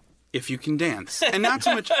if you can dance, and not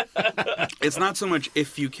so much. It's not so much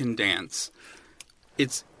if you can dance.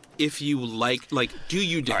 It's if you like. Do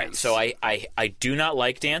you dance? All right, so I do not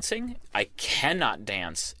like dancing. I cannot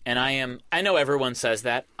dance. And I know everyone says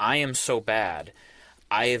that. I am so bad.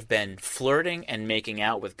 I have been flirting and making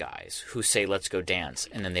out with guys who say, let's go dance,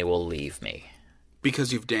 and then they will leave me.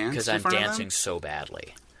 because you've danced. Because in I'm front of them? dancing so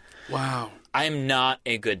badly. Wow, I'm not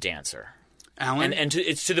a good dancer. Alan. And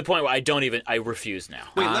it's to the point where I refuse now.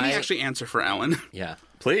 Wait, let me I- actually answer for Alan. Yeah.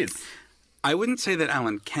 Please. I wouldn't say that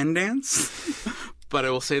Alan can dance, But I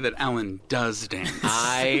will say that Ellen does dance.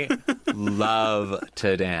 I love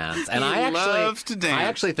to dance, and I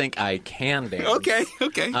actually think I can dance. Okay.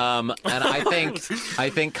 And I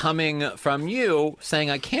think coming from you saying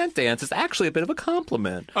I can't dance is actually a bit of a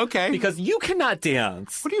compliment. Okay. Because you cannot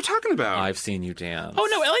dance. What are you talking about? I've seen you dance. Oh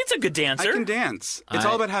no, Elliot's a good dancer. I can dance. It's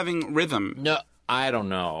all about having rhythm. No, I don't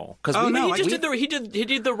know. He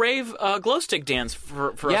did the rave glow stick dance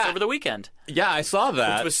for us over the weekend. Yeah, I saw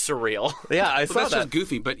that. It was surreal. Yeah, I saw That's that. just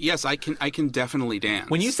goofy, but yes, I can definitely dance.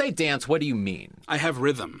 When you say dance, what do you mean? I have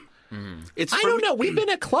rhythm. It's I don't know. We've been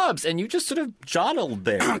at clubs, and you just sort of jodled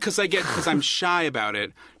there. because I'm shy about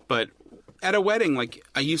it, but. At a wedding, like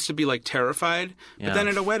I used to be like terrified, but then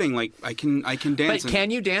at a wedding, like I can dance. But can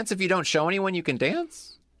you dance if you don't show anyone you can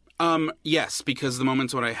dance? Yes, because the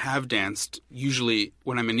moments when I have danced, usually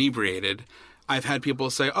when I'm inebriated, I've had people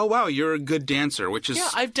say, "Oh wow, you're a good dancer," which is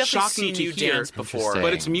I've definitely shocking seen to you hear, dance before,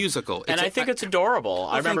 but it's musical, and I think it's adorable.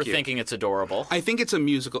 I remember thank you. thinking it's adorable. I think it's a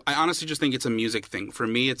musical. I honestly just think it's a music thing. For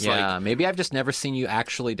me, it's like maybe I've just never seen you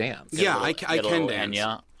actually dance. I can dance.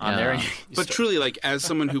 Enya on there. But truly, like as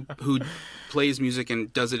someone who plays music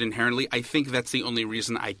and does it inherently, I think that's the only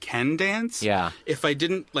reason I can dance. Yeah. If I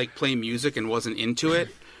didn't like play music and wasn't into it,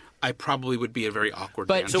 I probably would be a very awkward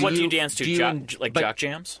But dancer. So what do you dance to? Jock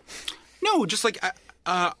jams? No, just like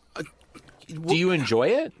Do you enjoy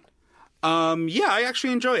it? yeah, I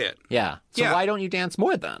actually enjoy it. Yeah. So Yeah. why don't you dance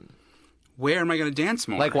more then? Where am I going to dance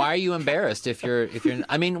more? Like, why are you embarrassed if you're?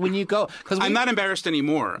 I mean, when you go, because I'm not embarrassed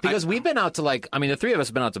anymore. because we've been out to the three of us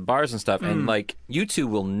have been out to bars and stuff, and like you two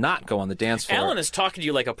will not go on the dance floor. Alan is talking to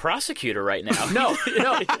you like a prosecutor right now. No.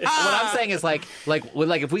 What I'm saying is like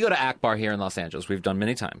if we go to Akbar here in Los Angeles, we've done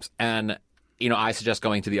many times, and I suggest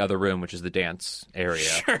going to the other room, which is the dance area.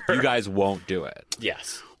 Sure. You guys won't do it.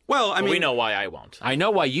 Yes. Well, I mean, we know why I won't. I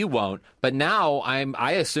know why you won't, but now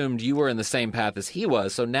I assumed you were in the same path as he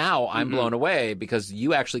was, so now I'm blown away because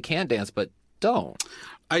you actually can dance, but don't.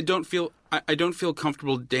 I don't feel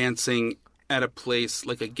comfortable dancing at a place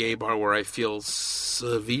like a gay bar where I feel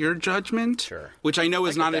severe judgment. Sure. Which I know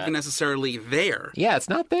is not that. even necessarily there. Yeah, it's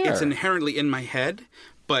not there. It's inherently in my head,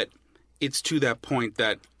 but it's to that point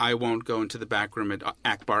that I won't go into the back room at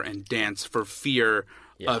Akbar and dance for fear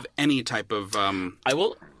of any type of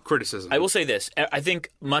criticism. I will say this. I think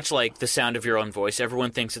much like the sound of your own voice, everyone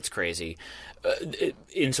thinks it's crazy.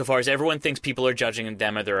 Insofar as everyone thinks people are judging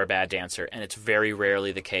them or they're a bad dancer, and it's very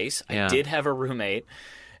rarely the case. Yeah. I did have a roommate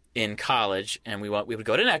in college, and we would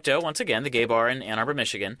go to Necto, once again, the gay bar in Ann Arbor,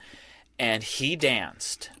 Michigan, and he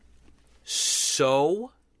danced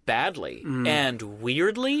so badly and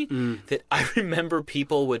weirdly that I remember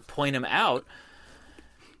people would point him out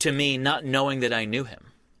to me not knowing that I knew him.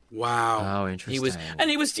 Wow. Oh, interesting.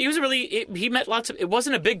 He met lots of, it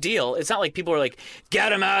wasn't a big deal. It's not like people were like,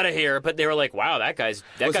 get him out of here, but they were like, wow, that guy's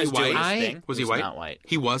Was he doing white? his thing. Was he He's white? Not white.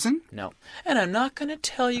 He wasn't? No. And I'm not going to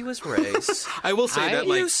tell you his race. I will say that,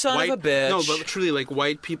 like, you son white, of a bitch. No, but truly, like,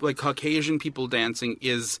 white people, like, Caucasian people dancing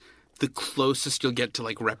is the closest you'll get to,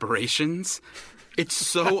 like, reparations. It's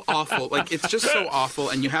so awful. Like, it's just so awful,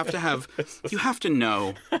 and you have to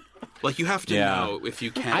know. Like, you have to know if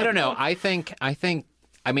you can. I don't know. I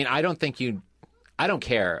don't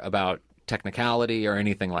care about technicality or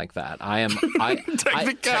anything like that.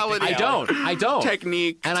 Technicality. I don't.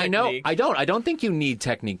 Technique. And Technique. I don't think you need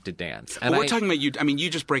technique to dance. And Well, we're talking about you. I mean, you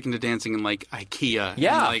just break into dancing in, like, IKEA.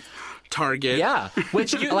 Yeah. And, like, Target. Yeah,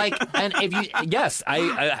 which and if you, yes,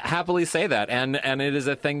 I happily say that, and it is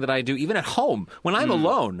a thing that I do even at home when I'm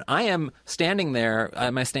alone. I am standing there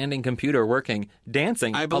at my standing computer working,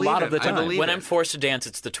 dancing a lot of the time. When I'm forced to dance,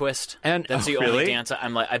 it's the twist. And that's the only dance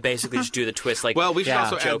I basically just do the twist. Like, well, we should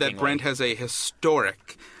also add jokingly. that Brent has a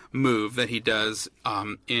historic move that he does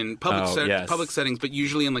in public settings, but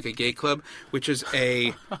usually in like a gay club, which is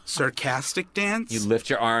a sarcastic dance. You lift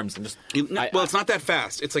your arms and just. It's not that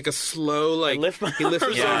fast. It's like a slow, like he lifts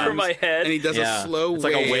his arms over my head, and he does a slow it's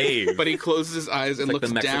wave, like a wave. But he closes his eyes and like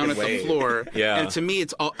looks the down at Mexican the floor. Yeah. And to me,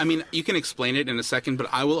 it's all. I mean, you can explain it in a second, but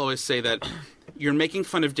I will always say that. You're making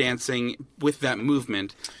fun of dancing with that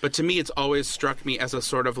movement, but to me, it's always struck me as a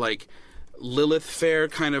sort of like Lilith Fair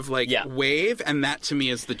kind of like wave, and that to me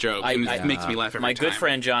is the joke, and it makes me laugh every time. My good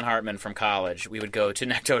friend John Hartman from college, we would go to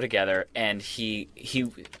Necto together, and I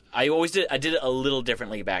did it a little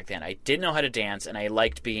differently back then. I didn't know how to dance, and I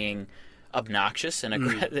liked being obnoxious and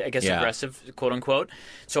aggressive, quote unquote.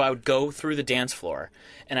 So I would go through the dance floor,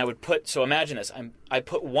 and I would imagine this: I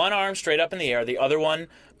put one arm straight up in the air, the other one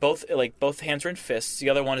both hands are in fists, the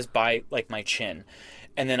other one is by like my chin,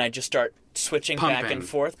 and then I just start switching back and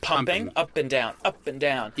forth, pumping, up and down, up and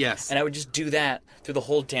down. Yes. And I would just do that through the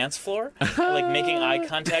whole dance floor, like making eye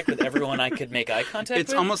contact with everyone I could make eye contact with.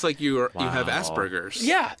 It's almost like you have Asperger's.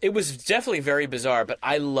 Yeah, it was definitely very bizarre, but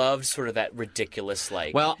I loved sort of that ridiculous,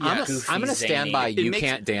 like, Well, goofy, I'm going to stand zany. by You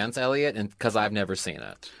Can't Dance, Elliot, because I've never seen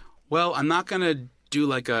it. Well, I'm not going to do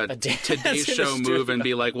like a Today Show move and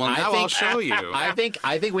be like, well, now I'll show you. I think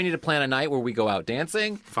we need to plan a night where we go out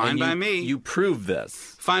dancing. Fine by me. You prove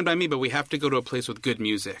this. Fine by me, but we have to go to a place with good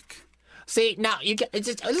music. See, now you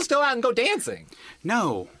just go out and go dancing.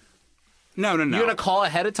 No. You're going to call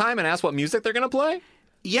ahead of time and ask what music they're going to play?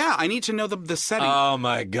 Yeah, I need to know the setting. Oh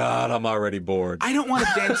my God, I'm already bored. I don't want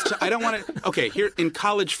to dance to. I don't want to. Okay, here in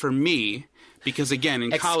college for me. Because again,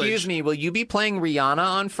 in college... Excuse me, will you be playing Rihanna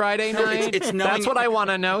on Friday night? It's knowing, that's what I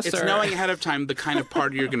want to know, sir. It's knowing ahead of time the kind of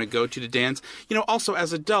party you're going to go to dance. You know, also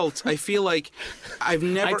as adults, I feel like I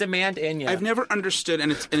demand Enya. I've never understood,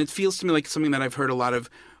 and it feels to me like something that I've heard a lot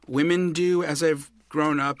of women do as I've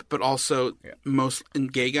grown up, but also most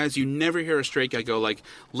gay guys. You never hear a straight guy go like,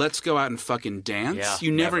 let's go out and fucking dance. Yeah,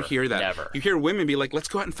 you never hear that. Never. You hear women be like, let's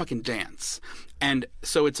go out and fucking dance. And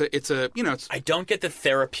so it's I don't get the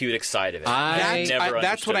therapeutic side of it.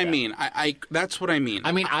 That's what I mean. That's what I mean.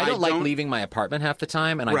 I mean, I don't like leaving my apartment half the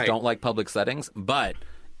time, and I don't like public settings, but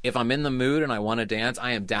if I'm in the mood and I want to dance,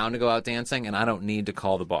 I am down to go out dancing, and I don't need to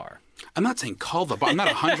call the bar. I'm not saying call the bar. I'm not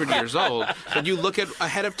 100 years old. But you look at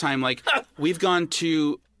ahead of time, like we've gone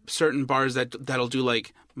to certain bars that'll do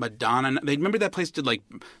like Madonna. They remember that place did like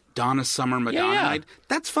Donna Summer Madonna night.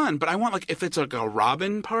 That's fun, but I want like if it's like a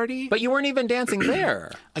Robin party. But you weren't even dancing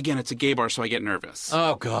there. Again, it's a gay bar, so I get nervous.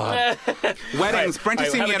 Oh God. Weddings. Brent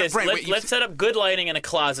has seen me at a Brent. Let's set up good lighting in a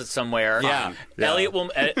closet somewhere. Yeah. Elliot will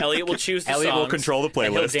choose the Elliot songs, will control the playlist.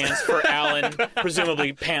 And he'll dance for Alan,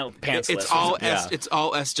 presumably pantsless. It's all it's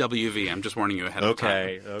all SWV. I'm just warning you ahead of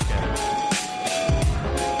time. Okay.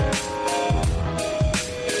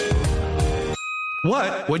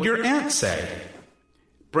 What would your aunt say?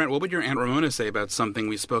 Brent, what would your Aunt Ramona say about something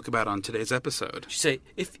we spoke about on today's episode? She'd say,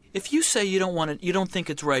 if you say you don't think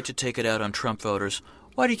it's right to take it out on Trump voters,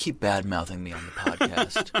 why do you keep bad-mouthing me on the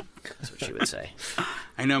podcast? That's what she would say.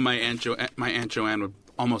 I know my Aunt Joanne would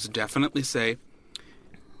almost definitely say,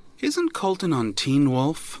 isn't Colton on Teen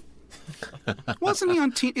Wolf? Wasn't he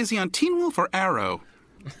on Teen... Is he on Teen Wolf or Arrow?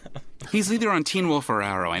 He's either on Teen Wolf or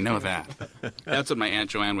Arrow. I know that. That's what my Aunt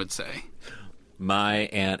Joanne would say. My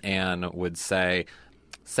Aunt Anne would say,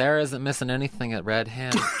 Sarah isn't missing anything at Red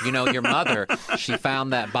Hen. You know, your mother, she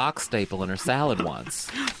found that box staple in her salad once.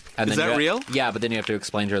 And Is that real? Yeah, but then you have to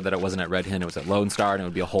explain to her that it wasn't at Red Hen, it was at Lone Star, and it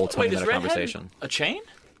would be a whole 20-minute conversation. A chain?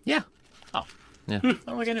 Yeah. Oh. Yeah. I don't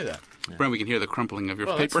think I knew that. Yeah. Brent, we can hear the crumpling of your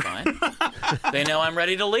paper. That's fine. They know I'm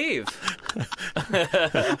ready to leave.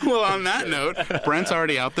 Well, on that note, Brent's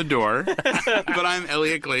already out the door, but I'm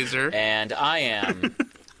Elliot Glazer. And I am...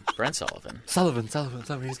 Brent Sullivan. Sullivan,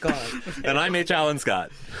 he's gone. And I'm H. Alan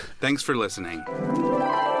Scott. Thanks for listening.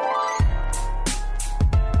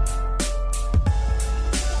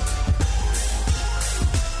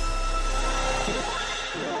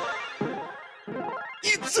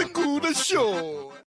 It's a good show.